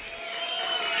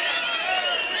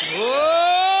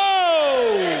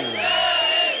 Whoa!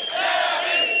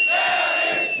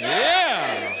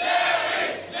 Yeah!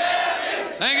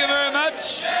 Thank you very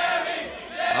much.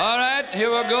 All right, here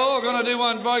we go. We're going to do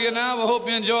one for you now. We hope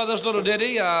you enjoy this little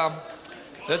ditty.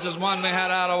 This is one we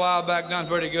had out a while back, done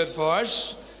pretty good for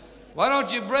us. Why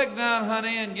don't you break down,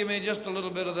 honey, and give me just a little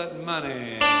bit of that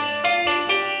money?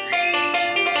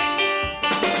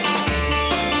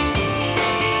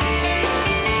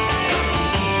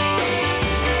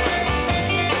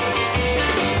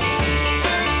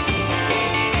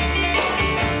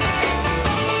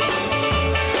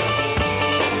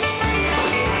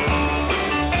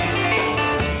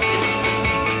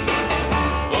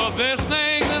 Well, best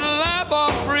things in life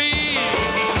are free,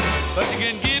 but you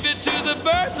can give it to the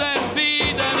birds and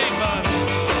bees. I need money.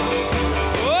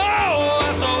 Whoa,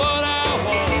 that's what I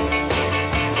want.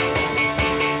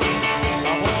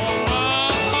 I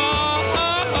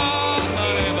want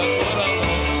money, that's what I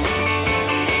want.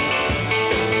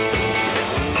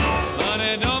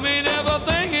 Money don't mean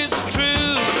everything is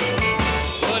true,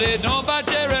 but it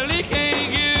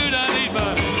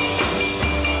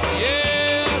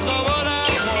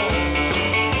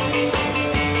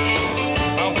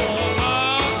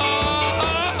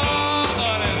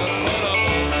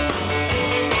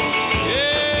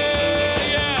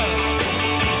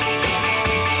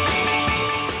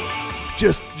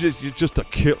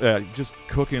just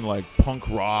cooking like punk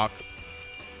rock,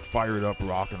 fired up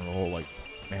rock and roll. Like,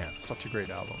 man, Such a great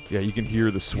album. yeah, you can hear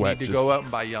the You sweat. need to go out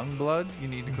and buy Youngblood. You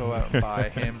need to go out and buy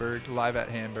Hamburg, Live at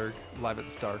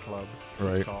the Star Club,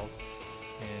 Right. it's called.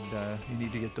 And you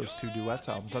need to get those 2 duets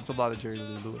albums. That's a lot of Jerry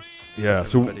Lee Lewis. Yeah,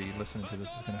 so- everybody listening to this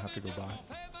is going to have to go buy.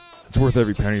 It's worth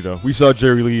every penny, though. We saw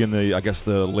Jerry Lee in the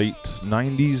late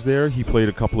 '90s. There, he played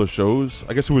a couple of shows.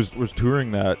 I guess it was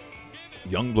touring that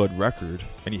Youngblood record,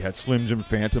 and he had Slim Jim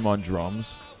Phantom on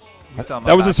drums. We saw him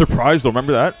That on was a back- surprise, though.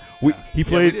 Remember that? He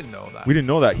played. we didn't know that. We didn't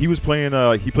know that. He was playing.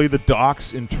 He played the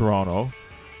Docks in Toronto,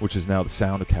 which is now the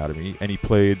Sound Academy, and he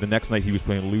played the next night. He was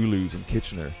playing Lulu's in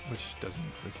Kitchener. Which doesn't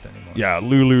exist anymore. Yeah,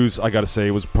 Lulu's, I got to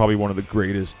say, was probably one of the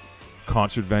greatest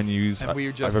concert venues And we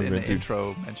were just I've ever in the been to.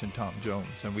 intro mentioned Tom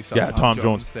Jones, and we saw Yeah, Tom Jones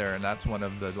Jones. there, and that's one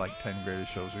of the 10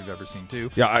 greatest shows we've ever seen too.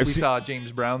 Yeah, I've we seen- saw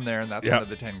James Brown there, and that's Yeah. one of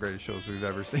the 10 greatest shows we've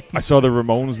ever seen. I saw the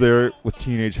Ramones there with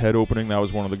Teenage Head opening. That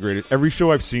was one of the greatest. Every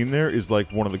show I've seen there is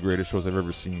like one of the greatest shows I've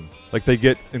ever seen. Like, they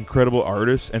get incredible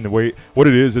artists, and the way what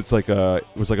it is, it's like it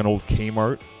was like an old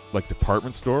Kmart like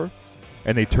department store,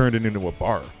 and they turned it into a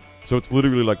bar. So it's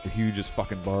literally like the hugest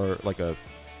fucking bar, like a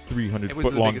 300 It was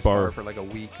foot the long biggest bar. bar for like a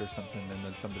week or something, and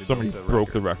then somebody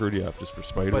broke the record, yeah, just for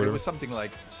spite or But whatever. it was something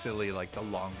like silly, like the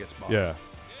longest bar. Yeah.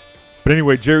 But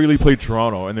anyway, Jerry Lee played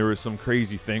Toronto, and there was some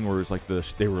crazy thing where it's like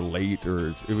they were late, or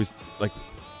it was like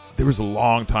there was a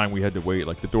long time we had to wait.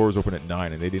 Like, the doors open at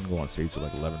 9, and they didn't go on stage till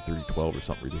like 11:30, 12 or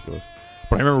something ridiculous.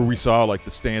 But I remember we saw like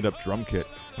the stand-up drum kit,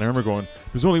 and I remember going,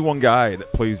 "There's only one guy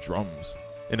that plays drums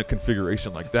in a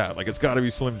configuration like that. Like, it's got to be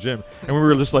Slim Jim." And we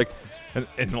were just like, and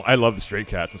I love the Stray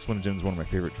Cats, and Slim Jim's one of my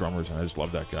favorite drummers, and I just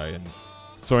love that guy. And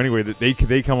so anyway,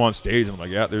 they come on stage, and I'm like,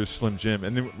 yeah, there's Slim Jim.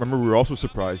 And then remember, we were also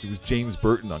surprised it was James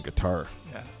Burton on guitar.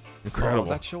 Yeah. Incredible. Oh,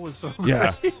 that show was so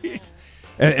Yeah. great.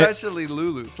 And- Especially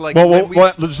Lulu's. Like, well, when we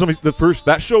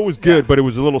that show was good, Yeah. but it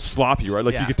was a little sloppy, right?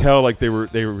 Like, Yeah. you could tell like they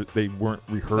weren't that was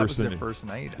rehearsing. their first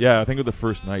night. Yeah, I think it was the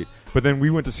first night. But then we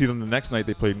went to see them the next night.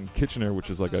 They played in Kitchener, which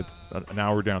is like an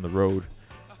hour down the road,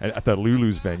 at the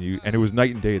Lulu's venue, and it was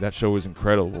night and day. That show was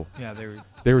incredible. Yeah,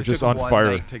 They were it just took on one fire.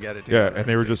 night to get it Yeah, together, and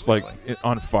they were just like basically.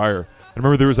 on fire. I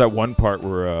remember there was that one part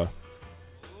where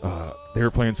they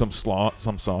were playing some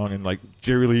song, and like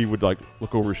Jerry Lee would like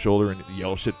look over his shoulder and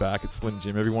yell shit back at Slim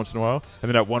Jim every once in a while. And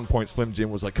then at one point, Slim Jim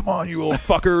was like, "Come on, you old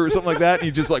fucker," or something like that. And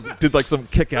he just like did like some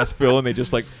kick-ass fill, and they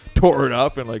just like tore it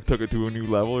up and like took it to a new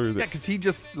level. Or Yeah, because he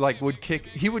just like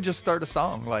he would just start a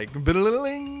song like and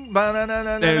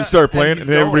And he'd start playing, and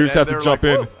then everybody would just have to jump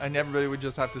in. and everybody would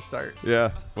just have to start.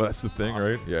 Yeah, well, that's the thing,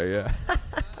 Awesome. right? Yeah.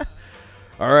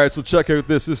 All right, so check out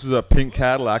this. This is a Pink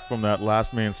Cadillac from that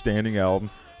Last Man Standing album.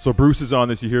 So Bruce is on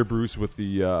this. You hear Bruce with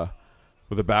the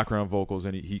background vocals,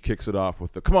 and he kicks it off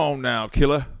with the "Come on now,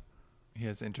 killer." He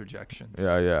has interjections.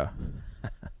 Yeah.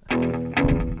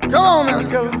 Come on now,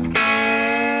 killer.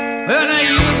 Well, now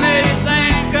you may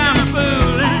think I'm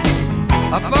fooling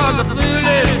for the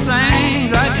foolish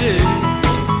things I do.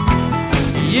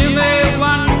 You may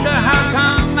wonder how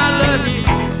come I love you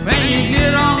when you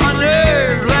get on my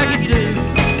nerves like you do.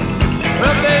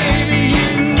 Well, baby,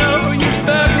 you know you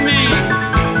bug me.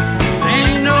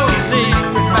 Ain't no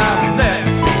secret about that.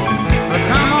 But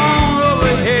come on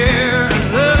over here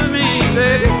and love me,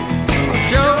 baby. I'll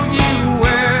show you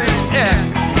where it's at.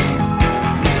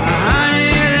 Honey,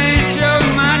 it ain't your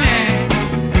money.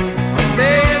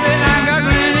 Baby, I got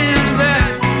plenty of that.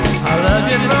 I love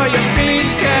you for your pink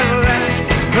Cadillac,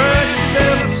 crush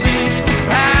double seat,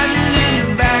 riding in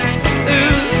the back,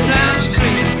 ooh, down the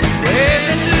street,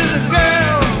 waving to the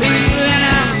girls, feeling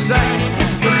out of sight,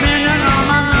 spending all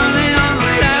my money on a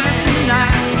Saturday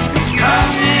night.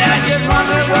 Honey, I just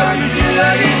wonder what you do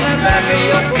like in the back of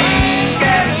your pink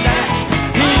Cadillac,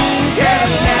 pink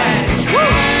Cadillac. Woo!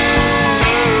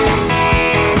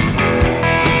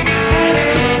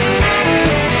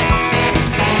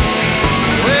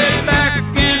 Way back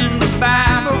in the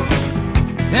Bible,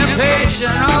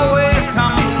 temptation always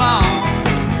come along.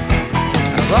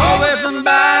 There's always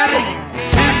somebody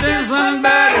tempting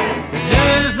somebody,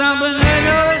 doing something they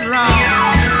know is wrong.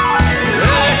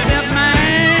 Well, they tempt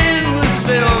man with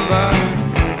silver,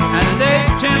 and they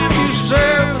tempt you, sir,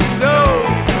 with gold.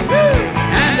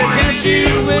 And they tempt you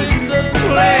with the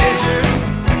pleasure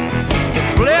the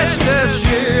flesh does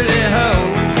surely hold.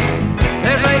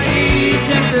 They say Eve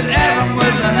tempted Adam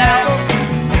with an apple,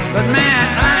 but man,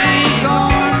 I ain't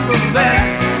going for that.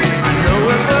 I know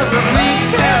it was a pink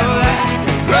Cadillac,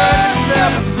 crushed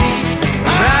double seat,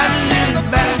 riding in the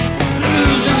back,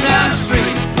 losing down the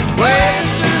street, waving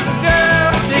to the girl,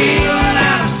 feeling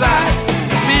out of sight,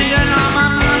 spending all my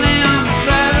money on a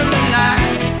Saturday night.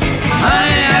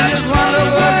 Honey, I just wonder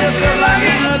what it feels like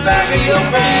in the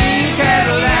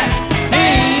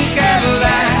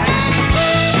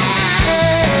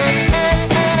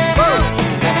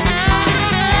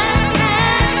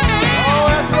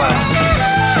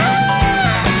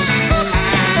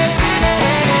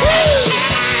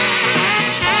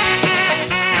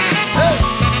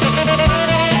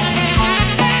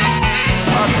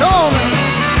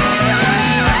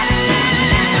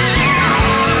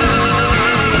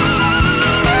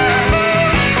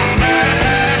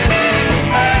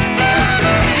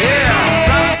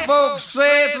folks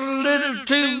say it's a little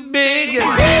too big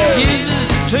and uses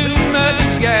too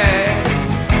much gas.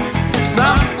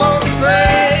 Some folks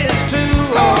say it's too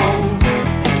old.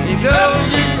 It goes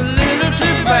just a little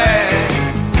too fast.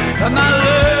 But my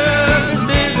love is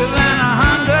bigger than a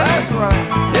Honda. That's right.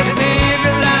 It's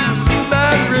bigger than a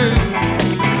Subaru.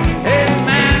 Hey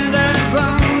man, there's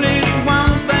only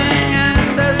one thing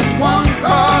and there's one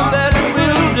car that it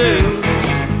will do.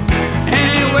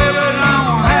 Anyway, we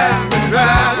don't have to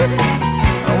drive it.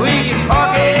 We can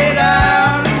park it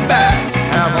out and back.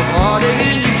 Have a party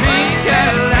in your pink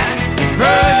Cadillac.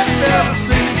 Crush yourself a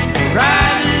seat,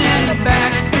 riding in the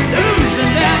back,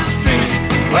 oozing down the street,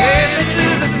 waving to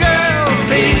the girls,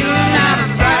 feeling out of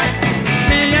sight,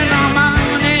 spending all my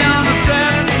money on a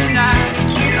Saturday night.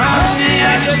 Honey,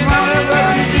 I just wonder what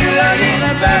you do like in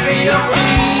the back of your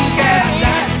pink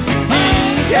Cadillac,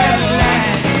 pink Cadillac.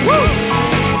 Woo!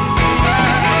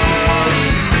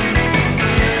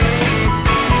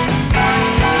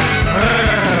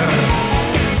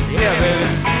 Yeah, baby.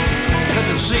 Put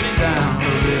the seat down a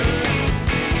little bit.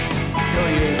 Show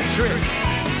you a trick.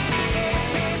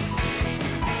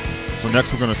 So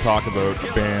next we're going to talk about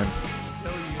a band.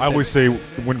 I always say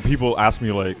when people ask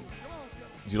me like,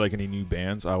 do you like any new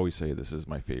bands? I always say this is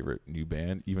my favorite new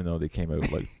band, even though they came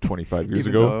out like 25 years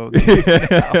Even ago. though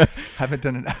they haven't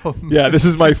done an album. Yeah, this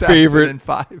is my favorite,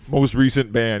 2005. most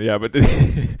recent band. Yeah, but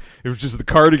it was just the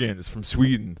Cardigans from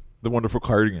Sweden, the wonderful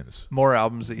Cardigans. More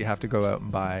albums that you have to go out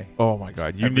and buy. Oh my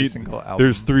God, you Every need. single album.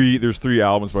 There's three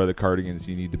albums by the Cardigans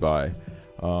you need to buy.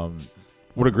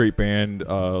 What a great band,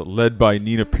 led by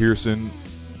Nina Pearson,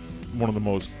 one of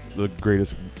the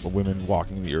greatest women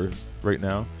walking the earth right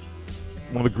now.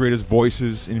 One of the greatest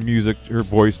voices in music. Her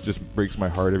voice just breaks my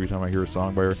heart every time I hear a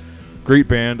song by her. Great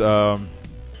band, and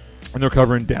they're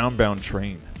covering "Downbound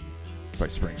Train" by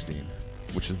Springsteen,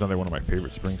 which is another one of my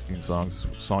favorite Springsteen songs.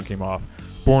 This song came off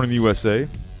 "Born in the USA."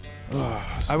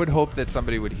 I would hope that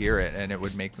somebody would hear it and it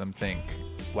would make them think,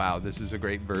 wow, this is a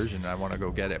great version. I want to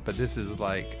go get it. But this is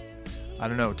like, I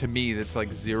don't know. To me, that's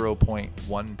like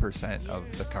 0.1%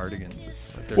 of the Cardigans.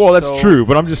 Well, that's true,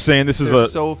 but I'm just saying this is they're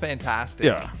so fantastic.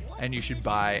 Yeah. And you should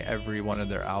buy every one of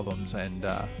their albums. And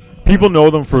people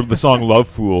know them for the song "Love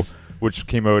Fool," which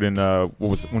came out in what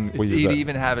was when? What year was it that?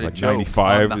 even had a Like joke.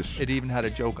 95. It even had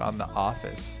a joke on The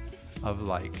Office of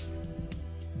like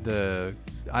the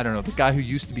guy who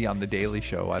used to be on The Daily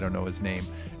Show. I don't know his name.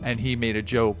 And he made a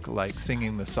joke like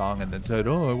singing the song and then said,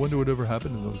 "Oh, I wonder whatever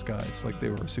happened to those guys. Like they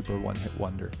were a super one-hit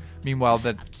wonder." Meanwhile,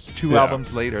 that two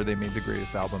albums later, they made the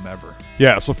greatest album ever.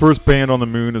 Yeah, so First Band on the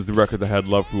Moon is the record that had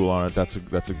 "Love Fool" on it. That's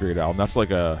a great album.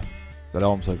 That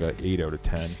album's like a 8 out of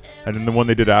 10. And then the one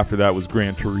they did after that was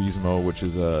Gran Turismo, which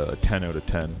is a 10 out of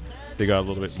 10. They got a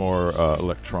little bit more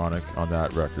electronic on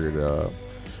that record.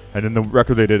 And then the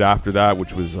record they did after that,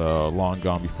 which was Long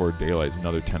Gone Before Daylight, is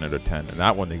another 10 out of 10. And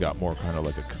that one they got more kind of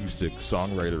like acoustic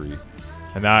songwritery.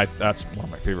 And that's one of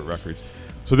my favorite records.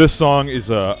 So this song is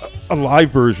a live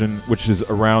version, which is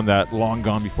around that Long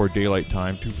Gone Before Daylight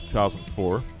time,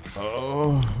 2004.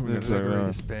 Oh, They're the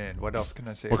greatest band. What else can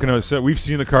I say? what can I say? We've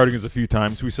seen the Cardigans a few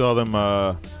times. We saw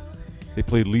them. They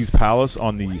played Lee's Palace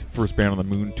on the First Band on the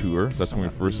Moon tour. That's when we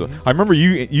first saw. I remember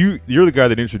you're the guy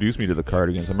that introduced me to the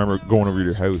Cardigans. I remember going over to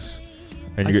your house,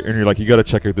 and you're like, you got to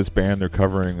check out this band. They're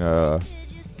covering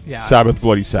Sabbath,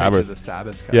 Bloody Sabbath. The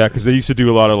Sabbath. Yeah, because they used to do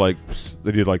a lot of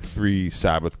they did like 3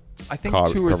 Sabbath. I think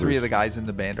 2 or 3 of the guys in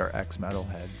the band are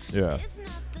ex-metalheads. Yeah.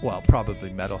 Well, probably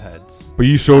metalheads. But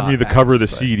you showed me the cover of the but-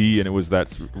 CD, and it was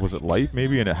it Life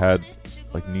maybe, and it had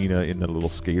like Nina in the little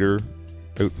skater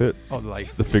outfit. Oh,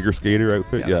 Life. The figure skater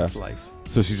outfit. Yeah. That's Life.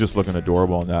 So she's just looking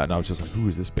adorable in that, and I was just like, "Who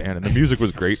is this band?" And the music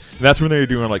was great. And that's when they were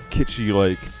doing like kitschy,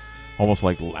 like almost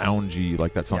like loungy,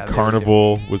 like that song Yeah, they were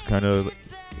Carnival was kind of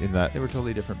in that. They were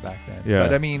totally different back then. Yeah.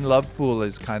 But I mean, Love Fool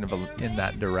is kind of in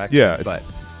that direction. Yeah, it's- But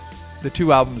the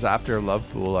 2 albums after Love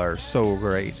Fool are so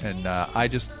great, and I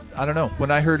don't know.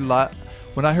 When I heard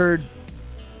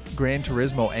Gran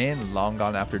Turismo and Long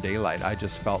Gone After Daylight, I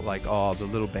just felt like, oh, the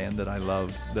little band that I've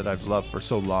loved for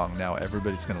so long, now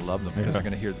everybody's gonna love them because they're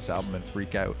gonna hear this album and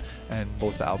freak out. And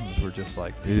both albums were just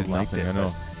like They did people liked nothing, it. I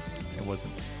know. but It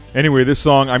wasn't. Anyway, this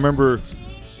song, I remember,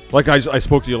 like I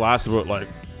spoke to you last about like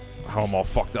how I'm all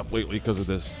fucked up lately because of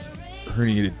this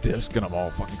herniated disc, and I'm all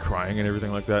fucking crying and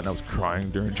everything like that. And I was crying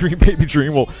during Dream Baby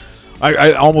Dream. Well,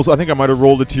 I think I might have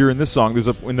rolled a tear in this song. There's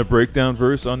in the breakdown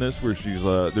verse on this where she's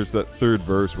there's that third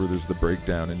verse where there's the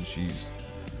breakdown, and she's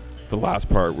the last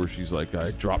part where she's like,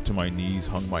 I dropped to my knees,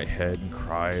 hung my head, and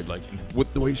cried. Like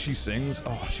with the way she sings,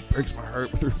 oh, she breaks my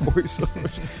heart with her voice so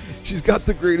much. She's got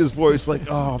the greatest voice. Like,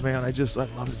 oh man, I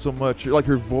love it so much. Like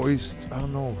her voice, I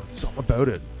don't know, something about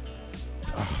it.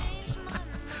 Oh.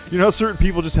 You know how certain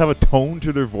people just have a tone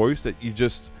to their voice that you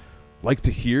just like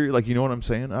to hear? Like, you know what I'm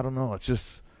saying? I don't know.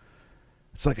 It's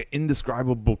like an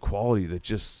indescribable quality that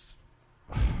just...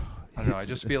 I don't know. I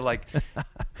just feel like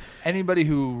anybody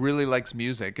who really likes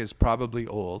music is probably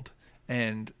old.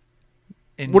 And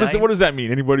what does that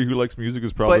mean? Anybody who likes music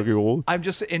is probably old? I'm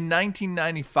just in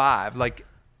 1995, like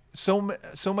so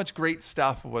much great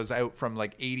stuff was out from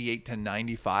like 88 to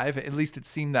 95. At least it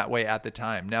seemed that way at the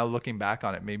time. Now looking back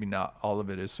on it, maybe not all of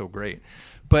it is so great.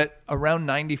 But around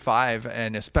 95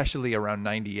 and especially around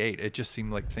 98, it just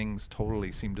seemed like things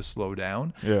totally seemed to slow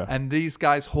down. Yeah. And these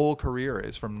guys' whole career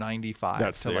is from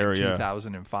 95 to like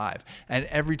 2005. And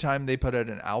every time they put out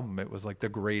an album, it was like the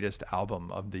greatest album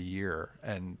of the year.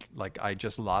 And like I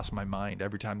just lost my mind.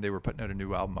 Every time they were putting out a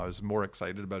new album, I was more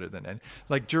excited about it than any.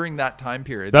 Like during that time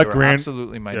period, they were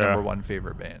absolutely my number one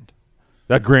favorite band.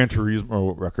 That Gran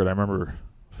Turismo record, I remember.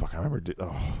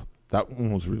 That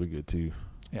one was really good too.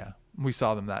 Yeah. We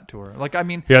saw them that tour. Like, I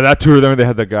mean... Yeah, that tour, they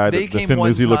had that guy, the Thin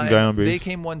Lizzy looking guy on bass. They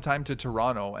came one time to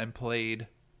Toronto and played...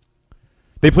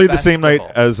 They played the same night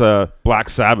as Black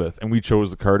Sabbath, and we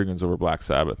chose the Cardigans over Black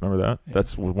Sabbath. Remember that? Yeah.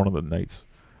 That's one of the nights.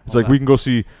 It's we can go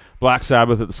see Black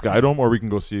Sabbath at the Skydome, or we can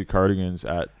go see Cardigans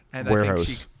at Warehouse. I think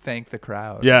she thanked the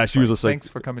crowd. Yeah, she was just like... Thanks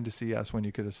for coming to see us when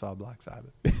you could have saw Black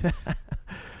Sabbath.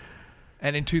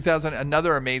 And in 2000,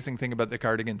 another amazing thing about the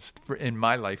Cardigans in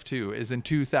my life too is in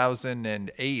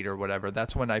 2008 or whatever,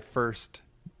 that's when I first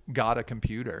got a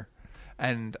computer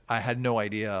and I had no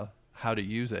idea how to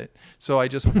use it. So I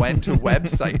just went to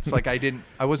websites. Like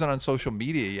I wasn't on social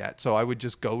media yet. So I would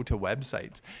just go to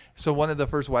websites. So one of the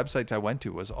first websites I went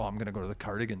to was, I'm going to go to the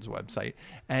Cardigans website.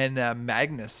 And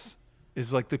Magnus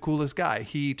is like the coolest guy.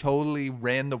 He totally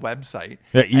ran the website.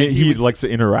 Yeah, he likes to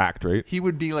interact, right? He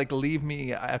would be like, leave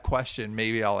me a question,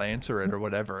 maybe I'll answer it or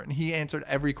whatever. And he answered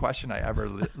every question I ever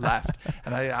left.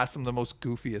 And I asked him the most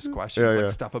goofiest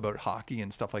questions, stuff about hockey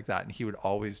and stuff like that. And he would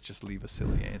always just leave a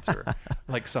silly answer,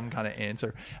 like some kind of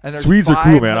answer. And there's Swedes are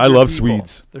cool, man. I love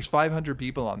Swedes. There's 500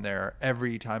 people on there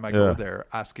every time I go there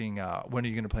asking, when are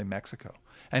you going to play Mexico?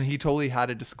 And he totally had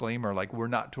a disclaimer, like, we're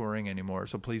not touring anymore,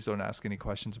 so please don't ask any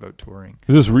questions about touring.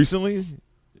 Is this recently?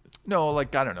 No,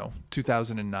 like, I don't know,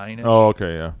 2009-ish. Oh,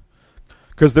 okay, yeah.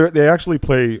 Because they actually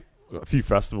play a few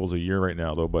festivals a year right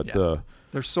now, though. But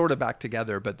they're sort of back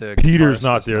together, but the Peter's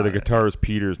not there. The guitarist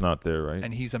Peter's not there, right?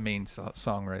 And he's a main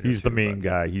songwriter. He's the main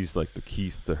guy. He's like the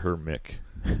Keith to her Mick.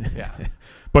 Yeah.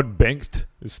 But Bengt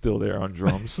is still there on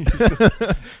drums.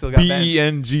 still got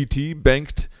Bengt,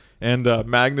 Bengt. And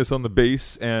Magnus on the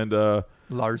bass, and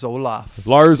Lars Olaf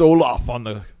on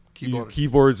the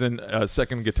keyboards and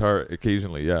second guitar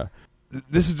occasionally. Yeah,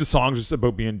 this is just songs just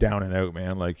about being down and out,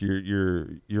 man. Like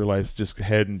your life's just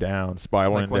heading down,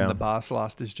 spiraling like when down. The boss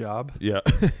lost his job. Yeah.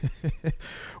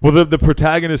 Well, the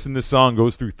protagonist in this song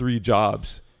goes through 3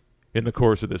 jobs in the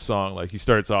course of this song. Like he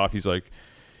starts off, he's like,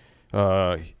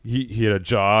 he had a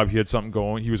job, he had something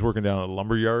going. He was working down at a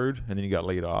lumber yard, and then he got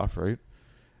laid off, right?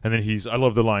 And then I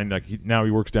love the line, like, now he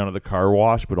works down at the car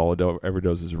wash, but all it ever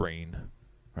does is rain,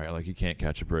 right? Like, he can't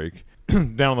catch a break.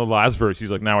 Down the last verse, he's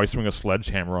like, now I swing a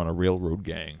sledgehammer on a railroad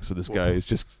gang. So this guy is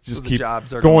just so keep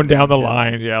going down the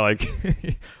line. Yeah, like,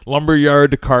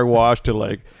 lumberyard to car wash to,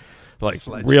 like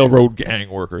railroad gang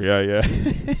worker. Yeah.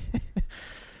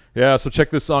 Yeah, so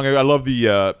check this song. I love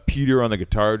the Peter on the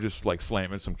guitar, just, like,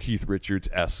 slamming some Keith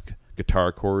Richards-esque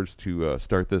guitar chords to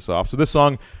start this off. So this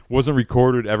song wasn't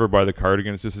recorded ever by the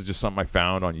Cardigans. This is just something I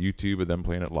found on YouTube of them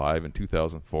playing it live in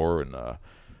 2004, and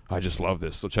I just love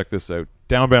this. So check this out.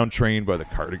 Downbound Train by the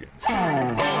Cardigans.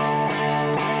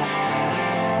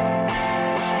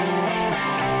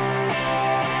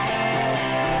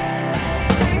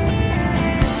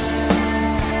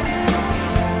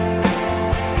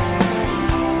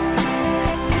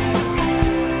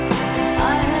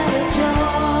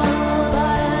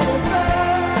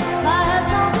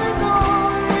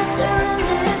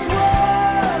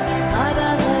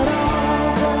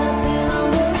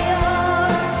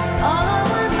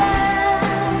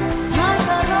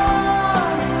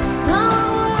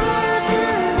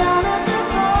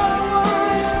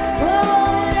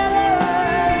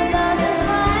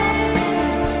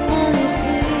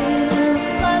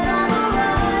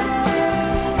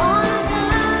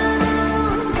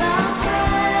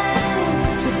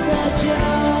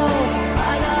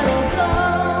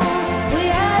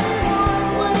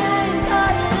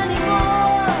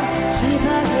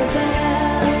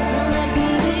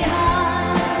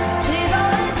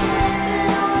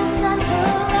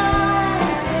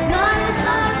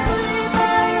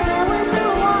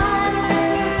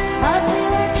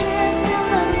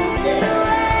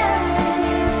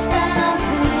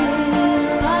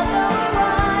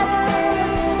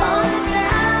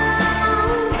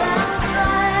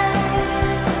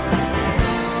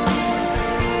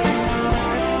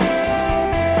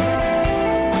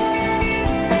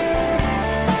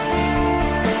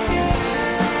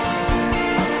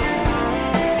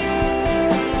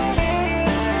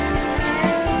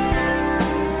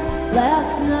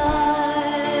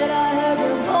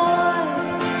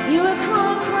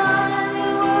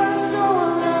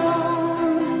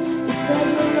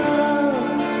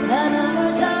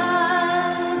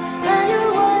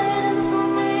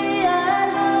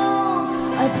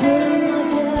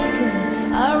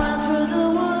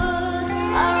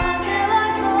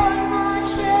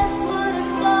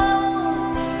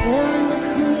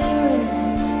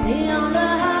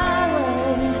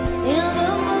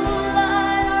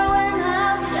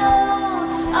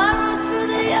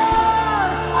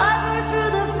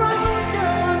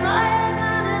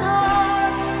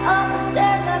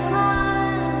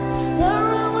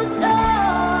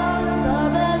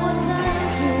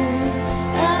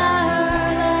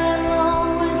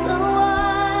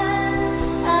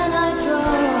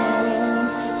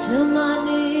 to my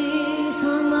knees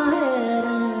on my head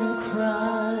and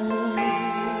cry.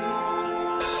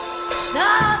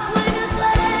 Now swing a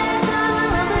sledge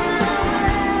around the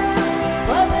way,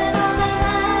 working on the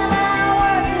night,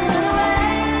 working in the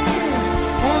rain,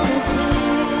 and it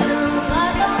feels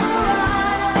like I'm a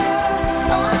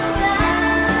rider on a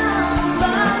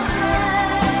downbound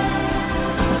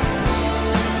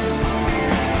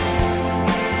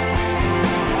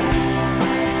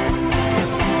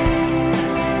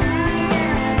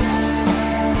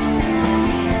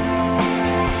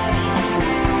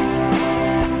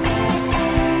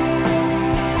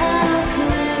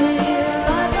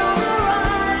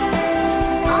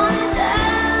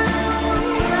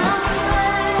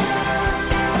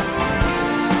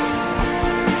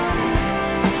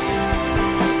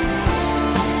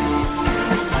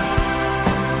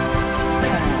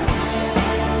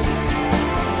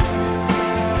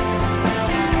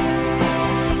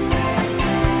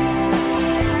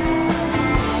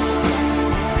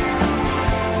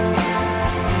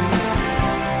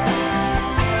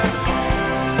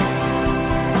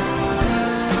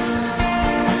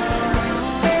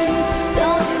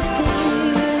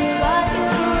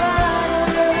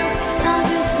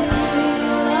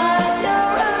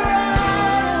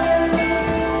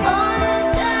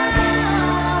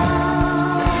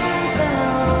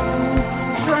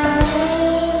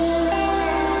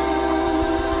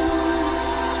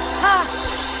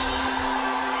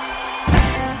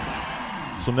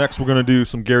So next we're going to do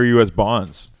some Gary U.S.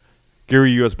 Bonds. Gary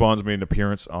U.S. Bonds made an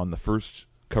appearance on the first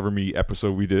Cover Me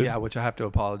episode we did. Yeah, which I have to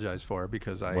apologize for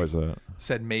because I Why is that?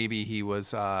 said maybe he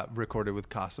was recorded with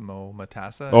Cosimo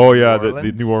Matassa. Oh, in yeah, New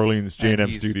the New Orleans And J&M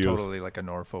he's Studios. totally like a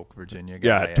Norfolk, Virginia guy.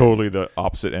 Yeah, and- totally the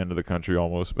opposite end of the country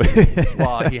almost.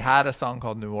 Well, he had a song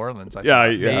called New Orleans. I Yeah,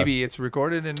 thought. yeah. Maybe it's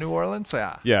recorded in New Orleans.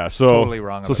 Yeah. Yeah, so Totally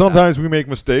wrong So about sometimes we make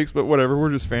mistakes, but whatever.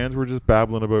 We're just fans. We're just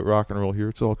babbling about rock and roll here.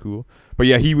 It's all cool. But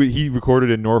yeah, he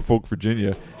recorded in Norfolk,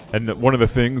 Virginia, and one of the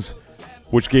things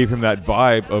which gave him that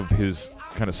vibe of his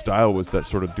kind of style was that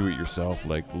sort of do-it-yourself,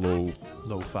 like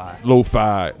lo-fi,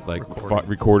 like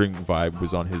recording vibe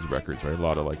was on his records, right? A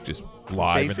lot of like just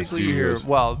live Basically, in the you hear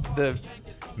studios. the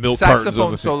milk cartons on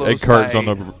saxophone the solos egg cartons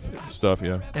by- on the stuff,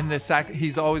 yeah. And the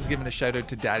he's always given a shout out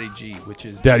to Daddy G, which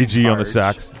is Daddy Gene G on the Barge,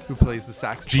 sax. who plays the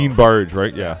saxophone. Gene Barge,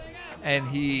 right? Yeah. And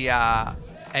he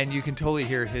and you can totally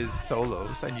hear his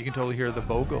solos, and you can totally hear the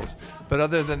vocals. But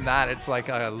other than that, it's like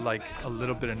a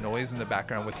little bit of noise in the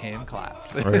background with hand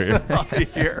claps. Right. I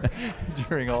hear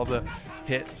during all the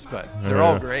hits, but they're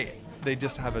all great. They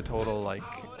just have a total like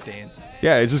dance.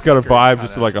 Yeah, it's just got a vibe,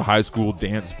 just kinda- like a high school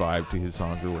dance vibe to his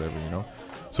songs or whatever, you know.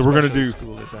 So we're gonna Especially do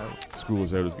School Is Out. School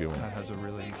Is Out is a good one. That has a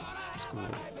really school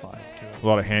vibe to it. A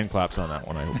lot of hand claps on that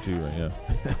one, I hope too, right?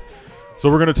 Yeah. So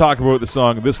we're gonna talk about the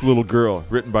song "This Little Girl,"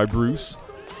 written by Bruce.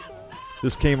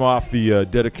 This came off the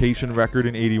Dedication record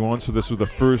in '81, so this was the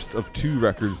first of two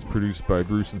records produced by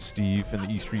Bruce and Steve, and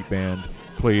the E Street Band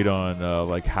played on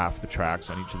like half the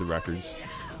tracks on each of the records.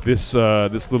 This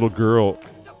Little Girl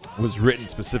was written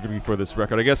specifically for this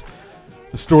record. I guess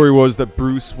the story was that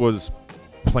Bruce was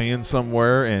playing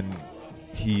somewhere and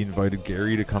he invited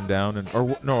Gary to come down,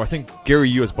 I think Gary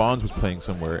U.S. Bonds was playing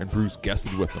somewhere and Bruce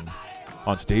guested with him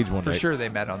on stage one night. For sure, they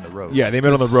met on the road. Yeah, they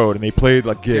met on the road and they played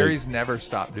like gigs. Gary's never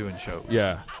stopped doing shows.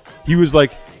 Yeah, he was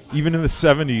like, even in the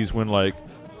 '70s when like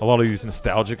a lot of these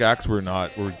nostalgic acts were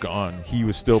gone, he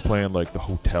was still playing like the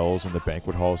hotels and the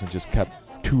banquet halls and just kept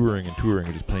touring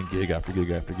and just playing gig after gig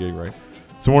after gig, right?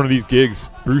 So one of these gigs,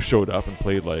 Bruce showed up and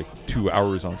played like 2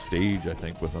 hours on stage, I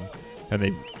think, with him, and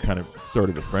they kind of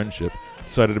started a friendship.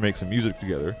 Decided to make some music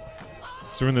together.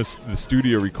 So we're in the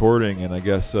studio recording, and I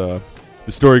guess the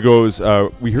story goes, I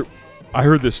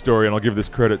heard this story, and I'll give this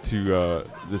credit to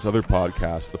this other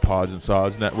podcast, the Pods and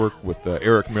Sods Network, with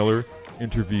Eric Miller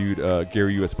interviewed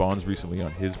Gary U.S. Bonds recently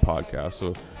on his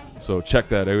podcast. So check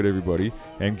that out, everybody.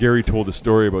 And Gary told a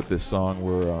story about this song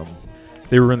where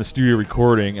they were in the studio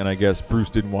recording, and I guess Bruce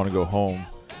didn't want to go home,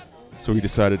 so he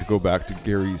decided to go back to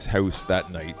Gary's house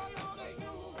that night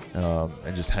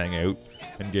and just hang out.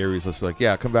 And Gary's just like,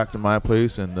 yeah, come back to my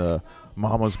place, and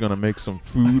Mama's going to make some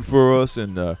food for us,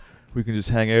 and we can just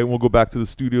hang out, and we'll go back to the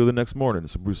studio the next morning.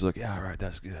 So Bruce is like, yeah, all right,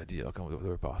 that's a good idea. I'll come with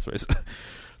our boss, right?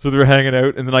 So they're hanging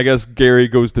out, and then I guess Gary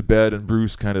goes to bed, and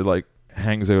Bruce kind of like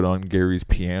hangs out on Gary's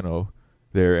piano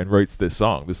there and writes this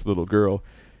song, This Little Girl.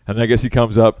 And I guess he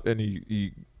comes up, and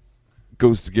he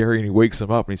goes to Gary, and he wakes him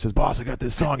up, and he says, boss, I got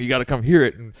this song. You got to come hear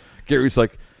it. And Gary's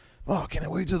like, oh, can I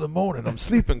wait till the morning? I'm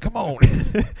sleeping. Come on.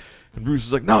 And Bruce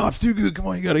is like, no, it's too good. Come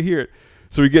on, you got to hear it.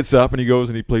 So he gets up and he goes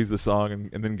and he plays the song.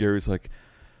 And then Gary's like,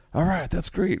 All right, that's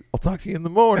great. I'll talk to you in the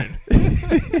morning.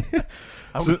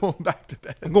 I'm going back to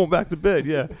bed. I'm going back to bed,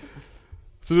 yeah.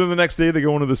 So then the next day they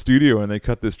go into the studio and they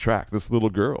cut this track, This Little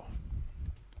Girl.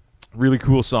 Really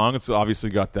cool song. It's obviously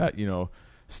got that,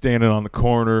 standing on the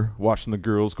corner, watching the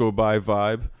girls go by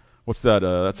vibe. What's that?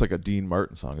 That's like a Dean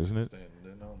Martin song, isn't it?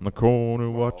 On the corner,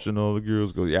 watching all the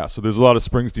girls go. Yeah, so there's a lot of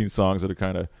Springsteen songs that are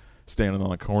kind of standing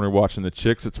on the corner, watching the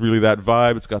chicks. It's really that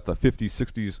vibe. It's got the 50s,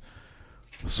 60s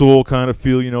soul kind of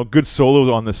feel, good solos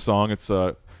on this song. It's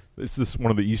just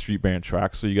one of the E Street Band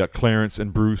tracks. So you got Clarence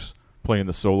and Bruce playing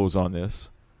the solos on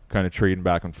this, kind of trading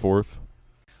back and forth.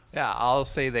 Yeah, I'll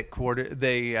say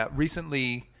that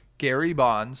recently Gary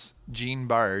Bonds, Gene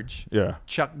Barge, Yeah.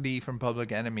 Chuck D from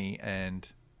Public Enemy, and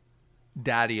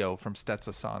Daddy-O from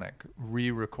Stetsasonic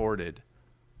re-recorded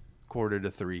Quarter to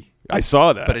Three. I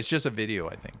saw that. But it's just a video,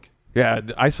 I think. Yeah,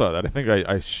 I saw that. I think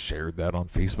I shared that on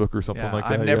Facebook or something like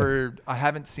that. I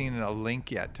haven't seen a link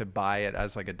yet to buy it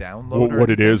as like a download. What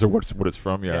it is or what it's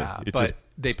from. Yeah, but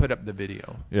they put up the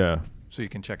video. Yeah. So you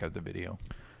can check out the video.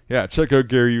 Yeah, check out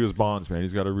Gary U.S. Bonds, man.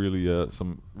 He's got a really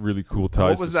some really cool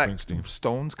ties. What was to that Springsteen.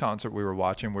 Stones concert we were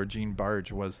watching where Gene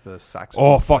Barge was the saxophone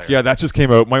Oh, fuck player? yeah, that just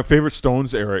came out. My favorite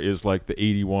Stones era is like the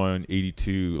 81,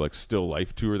 82, like Still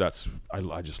Life tour.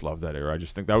 I just love that era. I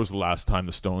just think that was the last time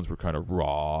the Stones were kind of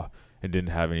raw and didn't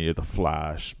have any of the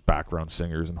flash background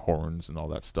singers and horns and all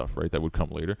that stuff, right? That would come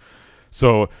later.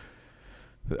 So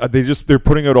they're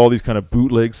putting out all these kind of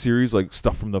bootleg series, like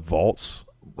stuff from the vaults,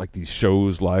 like these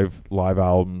shows, live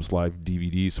albums, live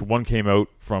DVDs. So one came out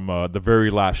from the very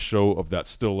last show of that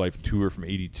Still Life tour from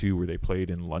 82 where they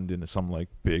played in London in some like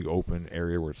big open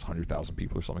area where it's 100,000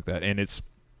 people or something like that. And it's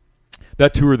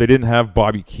that tour, they didn't have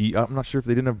Bobby Keys. I'm not sure if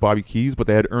they didn't have Bobby Keys, but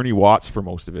they had Ernie Watts for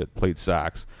most of it, played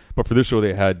sax. But for this show,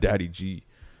 they had Daddy G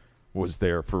was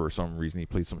there for some reason. He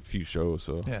played some few shows,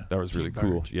 so that was really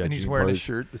cool. Yeah, and he's Gene wearing a Barge.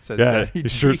 shirt that says yeah, Daddy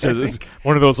his G, shirt I says it's think.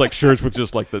 one of those like shirts with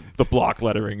just like the block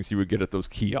letterings you would get at those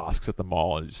kiosks at the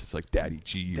mall, and it's just like Daddy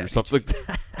G or something like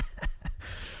that.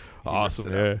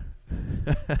 Awesome, yeah.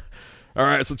 All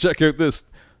right, so check out this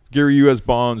Gary U.S.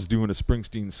 Bonds doing a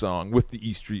Springsteen song with the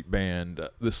E Street Band,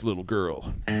 This Little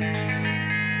Girl.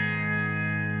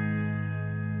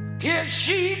 Here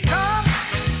she comes,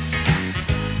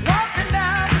 walking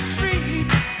down the street.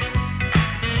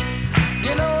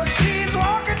 You know she's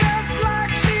walking just like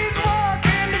she's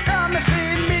walking to come and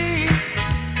see me.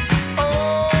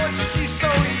 Oh, she's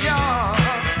so young,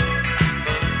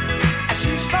 and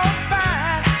she's so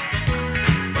fine.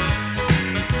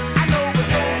 I know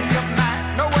what's on your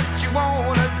mind, know what you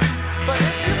wanna do, but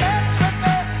if you mess with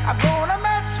her, I'm gonna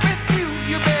mess with you.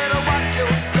 You better watch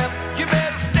yourself, you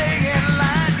better stay in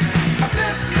line.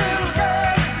 This little girl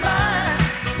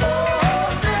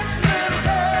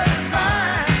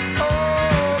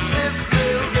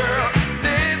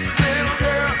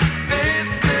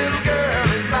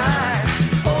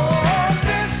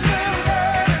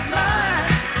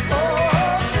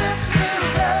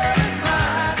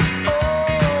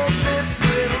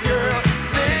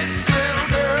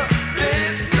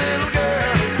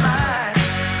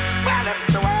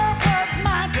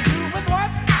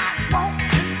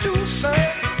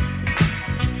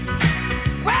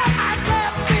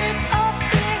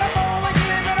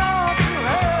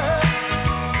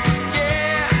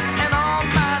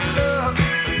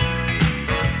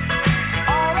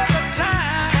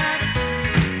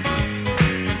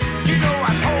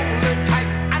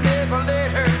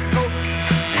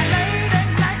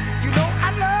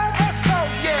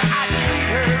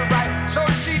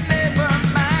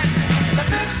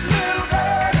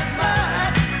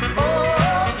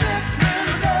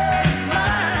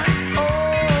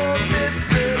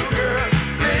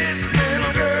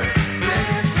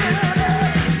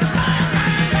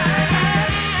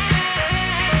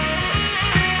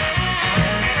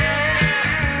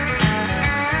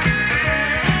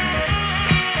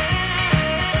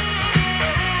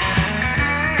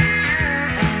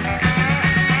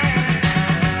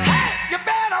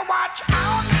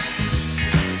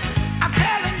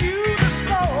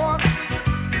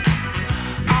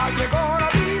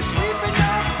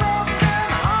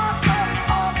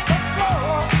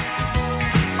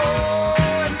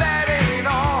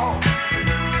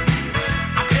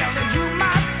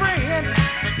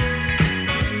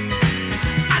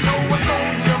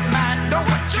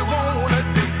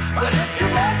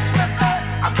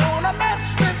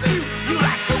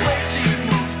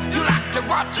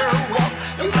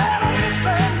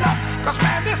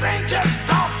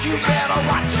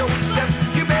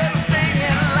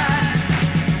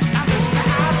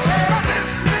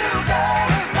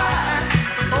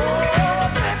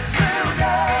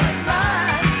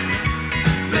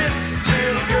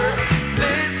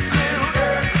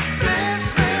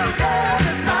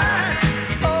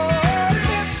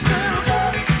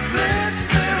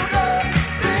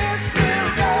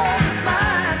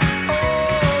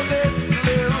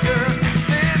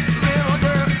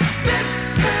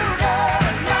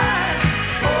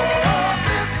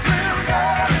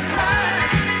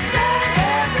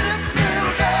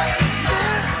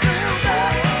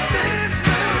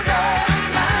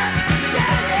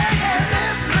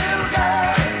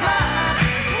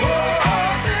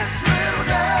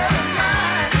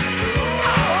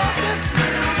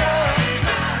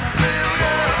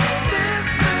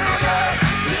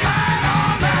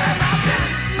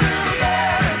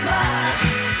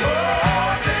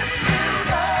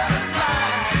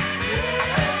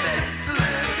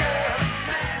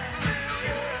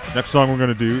Next song we're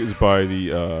gonna do is by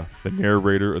the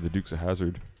narrator of the Dukes of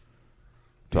Hazzard.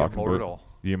 The immortal.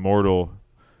 The immortal,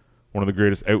 one of the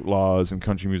greatest outlaws in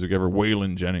country music ever,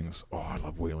 Waylon Jennings. Oh, I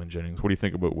love Waylon Jennings. What do you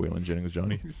think about Waylon Jennings,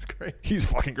 Johnny? He's great. He's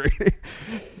fucking great.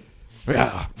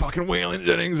 Yeah, fucking Waylon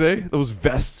Jennings, eh? Those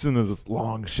vests and those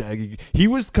long, shaggy. He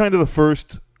was kind of the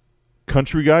first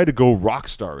country guy to go rock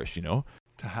starish, you know?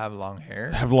 To have long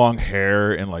hair? Have long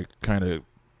hair and, like, kind of,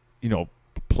 you know,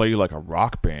 play like a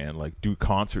rock band, like do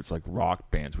concerts like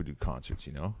rock bands would do concerts,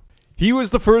 you know? He was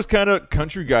the first kind of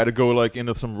country guy to go, like,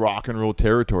 into some rock and roll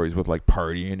territories with, like,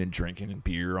 partying and drinking and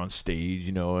beer on stage,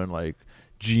 you know, and, like,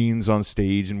 jeans on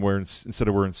stage and wearing, instead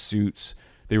of wearing suits,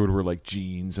 they would wear like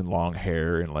jeans and long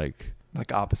hair and like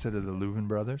opposite of the Louvin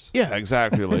brothers. Yeah,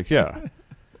 exactly. Like yeah,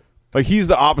 like he's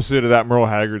the opposite of that Merle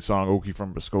Haggard song "Okie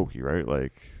from Muskogee," right?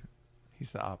 Like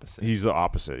he's the opposite. He's the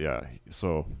opposite. Yeah.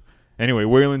 So anyway,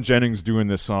 Waylon Jennings doing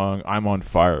this song "I'm on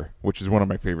Fire," which is one of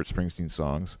my favorite Springsteen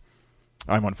songs.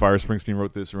 "I'm on Fire." Springsteen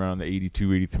wrote this around the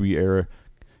 82, 83 era.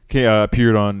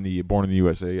 Appeared on the Born in the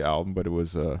USA album, but it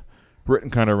was written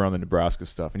kind of around the Nebraska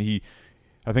stuff. And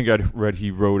I think I'd read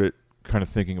he wrote it kind of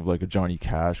thinking of like a Johnny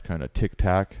Cash kind of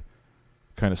tic-tac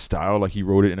kind of style. Like he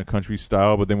wrote it in a country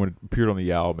style, but then when it appeared on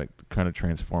the album, it kind of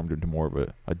transformed into more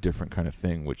of a different kind of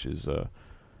thing, which is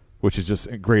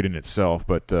just great in itself.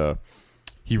 But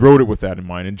he wrote it with that in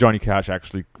mind. And Johnny Cash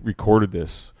actually recorded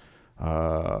this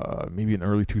maybe in the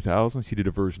early 2000s. He did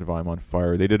a version of "I'm on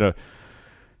Fire." They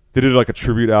did like a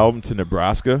tribute album to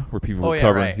Nebraska where people were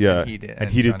covering. Right. Yeah, and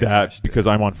he did Johnny that Cash because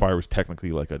 "I'm on Fire" was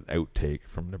technically like an outtake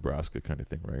from Nebraska kind of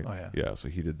thing, right? Oh, yeah. Yeah, so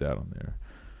he did that on there.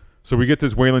 So we get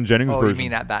this Waylon Jennings version. Oh, you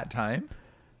mean at that time?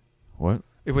 What?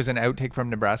 It was an outtake from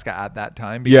Nebraska at that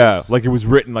time? Yeah, like it was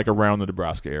written like around the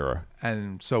Nebraska era.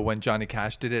 And so when Johnny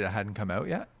Cash did it, it hadn't come out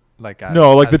yet?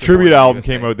 No, like the tribute album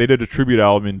came out. They did a tribute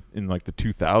album in like the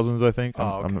 2000s, I think.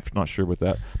 I'm not sure with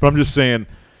that. But I'm just saying.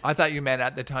 I thought you meant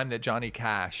at the time that Johnny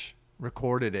Cash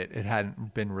recorded it, it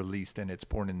hadn't been released and it's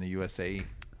Born in the USA.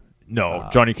 No,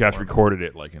 Johnny Cash recorded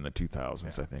it like in the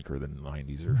 2000s, I think, or the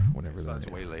 90s or whenever. So that's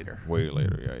way later. Way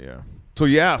later,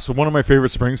 yeah. So one of my favorite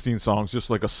Springsteen songs,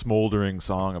 just like a smoldering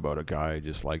song about a guy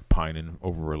just like pining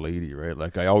over a lady, right?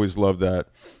 Like I always love that.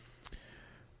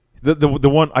 The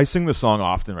one I sing this song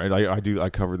often, right? I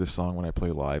cover this song when I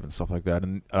play live and stuff like that,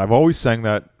 and I've always sang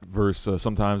that verse.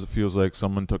 Sometimes it feels like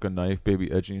someone took a knife,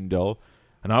 baby, edgy and dull,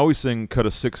 and I always sing "cut a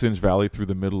 6-inch valley through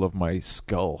the middle of my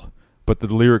skull." But the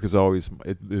lyric is always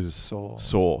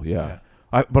soul, yeah.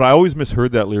 But I always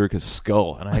misheard that lyric as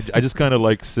skull, and I just kind of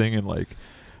like singing like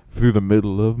through the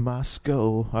middle of my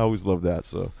skull. I always love that.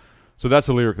 So that's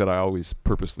a lyric that I always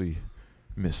purposely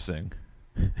miss-sing.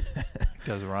 It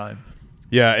does rhyme.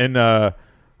 Yeah, and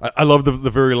I love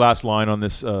the very last line on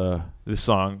this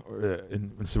song.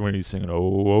 And so when he's singing,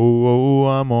 oh,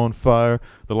 I'm on fire.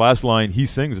 The last line he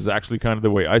sings is actually kind of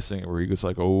the way I sing it, where he goes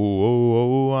like,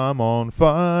 oh, I'm on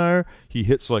fire. He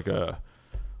hits like a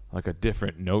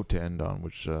different note to end on,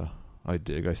 which I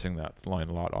dig. I sing that line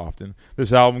a lot often.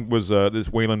 This album was this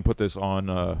Waylon put this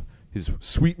on his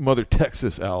Sweet Mother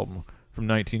Texas album from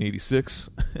 1986.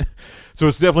 So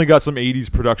it's definitely got some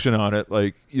 80s production on it.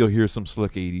 Like you'll hear some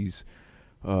slick 80s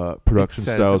production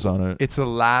styles on it. It's the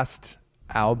last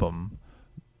album.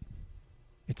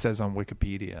 It says on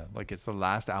Wikipedia, like it's the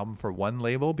last album for one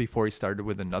label before he started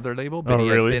with another label. But he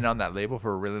had been on that label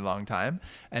for a really long time.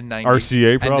 And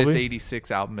RCA probably. And this 86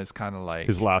 album is kind of like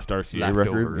his last RCA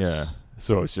record. Yeah.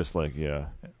 So it's just like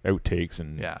outtakes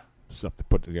and stuff to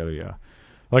put together. Yeah.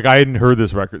 Like I hadn't heard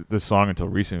this song until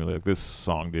recently. Like this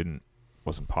song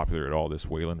wasn't popular at all, this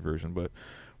Waylon version, but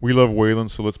we love Waylon,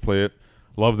 so let's play it.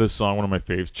 Love this song, one of my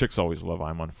faves. Chicks always love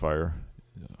 "I'm on Fire."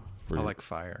 I like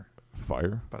Fire.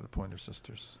 Fire? By the Pointer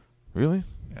Sisters. Really?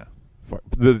 Yeah.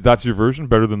 That's your version?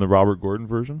 Better than the Robert Gordon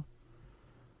version?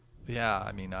 Yeah,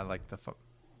 I mean, I like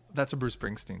that's a Bruce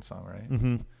Springsteen song, right?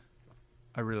 Mm-hmm.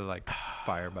 I really like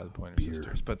Fire by the Pointer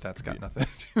Sisters, but that's got nothing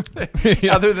to do with it.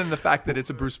 Other than the fact that it's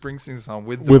a Bruce Springsteen song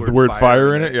with the word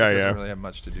fire in it. Yeah, it doesn't really have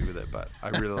much to do with it, but I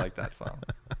really like that song.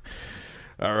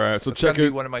 All right, so it's check it.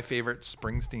 One of my favorite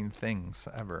Springsteen things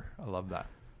ever. I love that.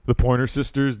 The Pointer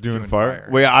Sisters doing Fire.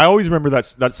 Well, yeah, I always remember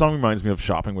that song reminds me of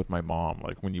shopping with my mom.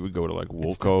 Like when you would go to like Woolco.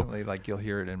 It's definitely like you'll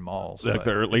hear it in malls. Like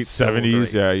the late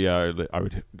 70s. Yeah. I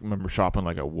would remember shopping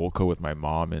like at Woolco with my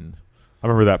mom, and I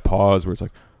remember that pause where it's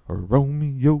like,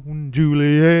 Romeo and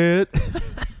Juliet.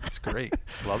 It's great.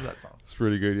 Love that song. It's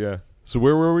pretty good, yeah. So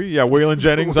where were we? Yeah, Waylon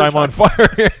Jennings, I'm on fire.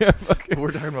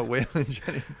 We're talking about Waylon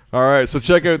Jennings. All right, so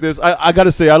check out this. I got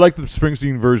to say, I like the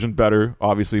Springsteen version better,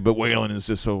 obviously, but Waylon is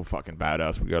just so fucking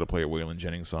badass. We got to play a Waylon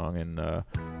Jennings song, and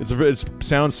it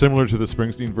sounds similar to the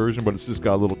Springsteen version, but it's just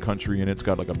got a little country in it. It's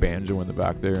got like a banjo in the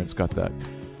back there, and it's got that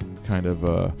kind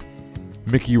of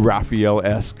Mickey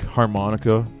Raphael-esque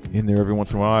harmonica in there every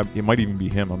once in a while. It might even be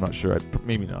him. I'm not sure.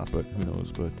 Maybe not, but who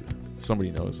knows? But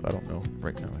somebody knows. I don't know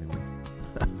right now anyway.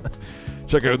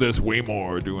 Check out this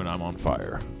Waymore doing I'm on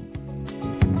Fire.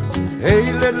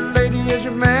 Hey, little lady, is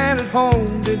your man at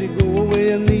home? Did he go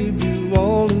away and leave you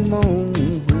all alone?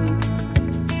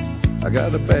 I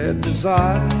got a bad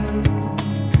desire.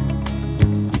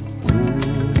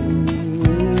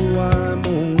 Oh, I'm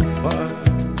on fire.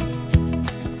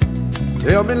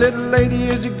 Tell me, little lady,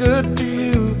 is he good for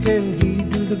you? Can he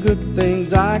do the good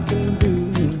things I can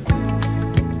do?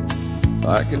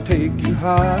 I can take you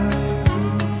high.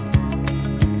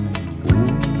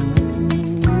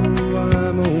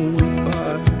 I'm on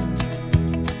fire.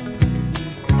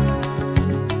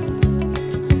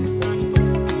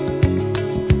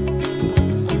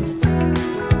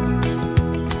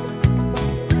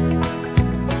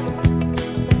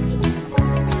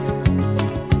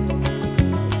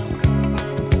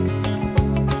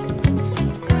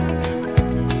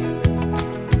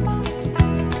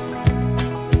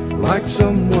 Like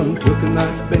someone took a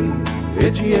knife, babe,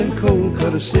 edgy and cold,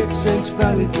 cut a 6-inch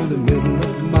valley through the middle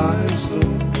of my soul.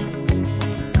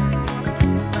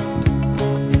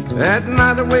 At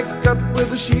night I wake up with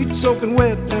the sheets soaking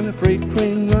wet and a freight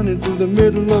train running through the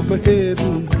middle of my head.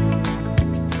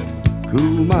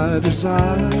 Cool my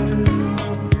desire.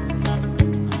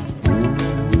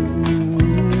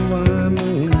 Ooh, I'm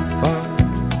on fire.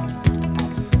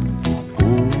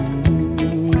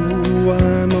 Ooh,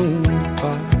 I'm on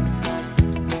fire.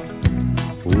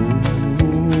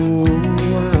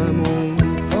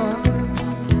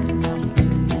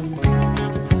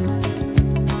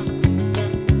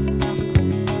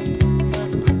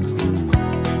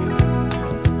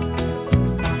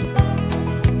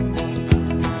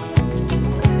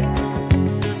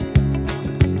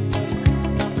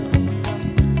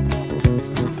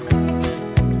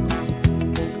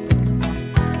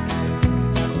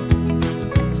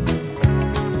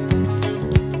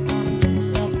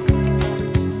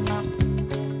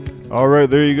 All right,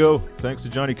 there you go. Thanks to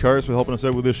Johnny Cars for helping us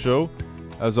out with this show.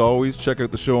 As always, check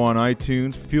out the show on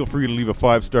iTunes. Feel free to leave a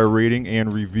 5-star rating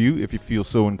and review if you feel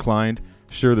so inclined.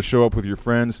 Share the show up with your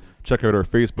friends. Check out our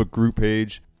Facebook group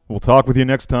page. We'll talk with you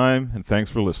next time, and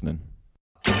thanks for listening.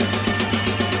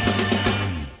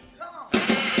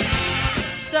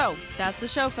 So, that's the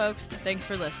show, folks. Thanks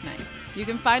for listening. You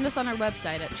can find us on our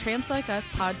website at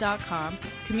trampslikeuspod.com,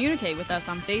 communicate with us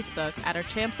on Facebook at our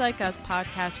Tramps Like Us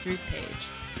podcast group page,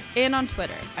 and on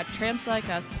Twitter at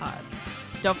TrampsLikeUsPod.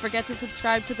 Don't forget to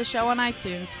subscribe to the show on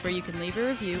iTunes, where you can leave a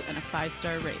review and a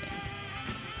 5-star rating.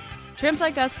 Tramps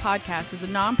Like Us podcast is a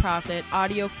non-profit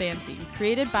audio fanzine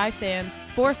created by fans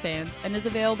for fans and is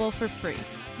available for free.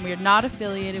 We are not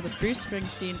affiliated with Bruce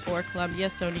Springsteen or Columbia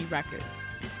Sony Records.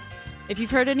 If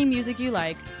you've heard any music you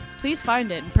like, please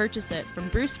find it and purchase it from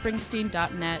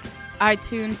brucespringsteen.net,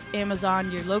 iTunes,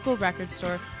 Amazon, your local record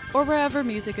store, or wherever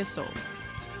music is sold.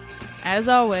 As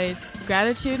always,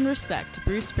 gratitude and respect to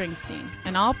Bruce Springsteen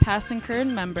and all past and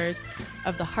current members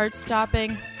of the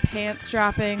heart-stopping,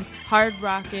 pants-dropping,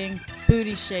 hard-rocking,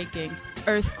 booty-shaking,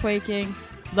 earthquaking,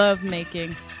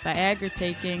 love-making,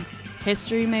 Viagra-taking,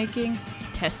 history-making,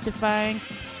 testifying,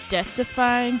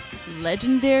 death-defying,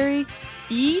 legendary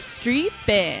E Street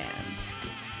Band.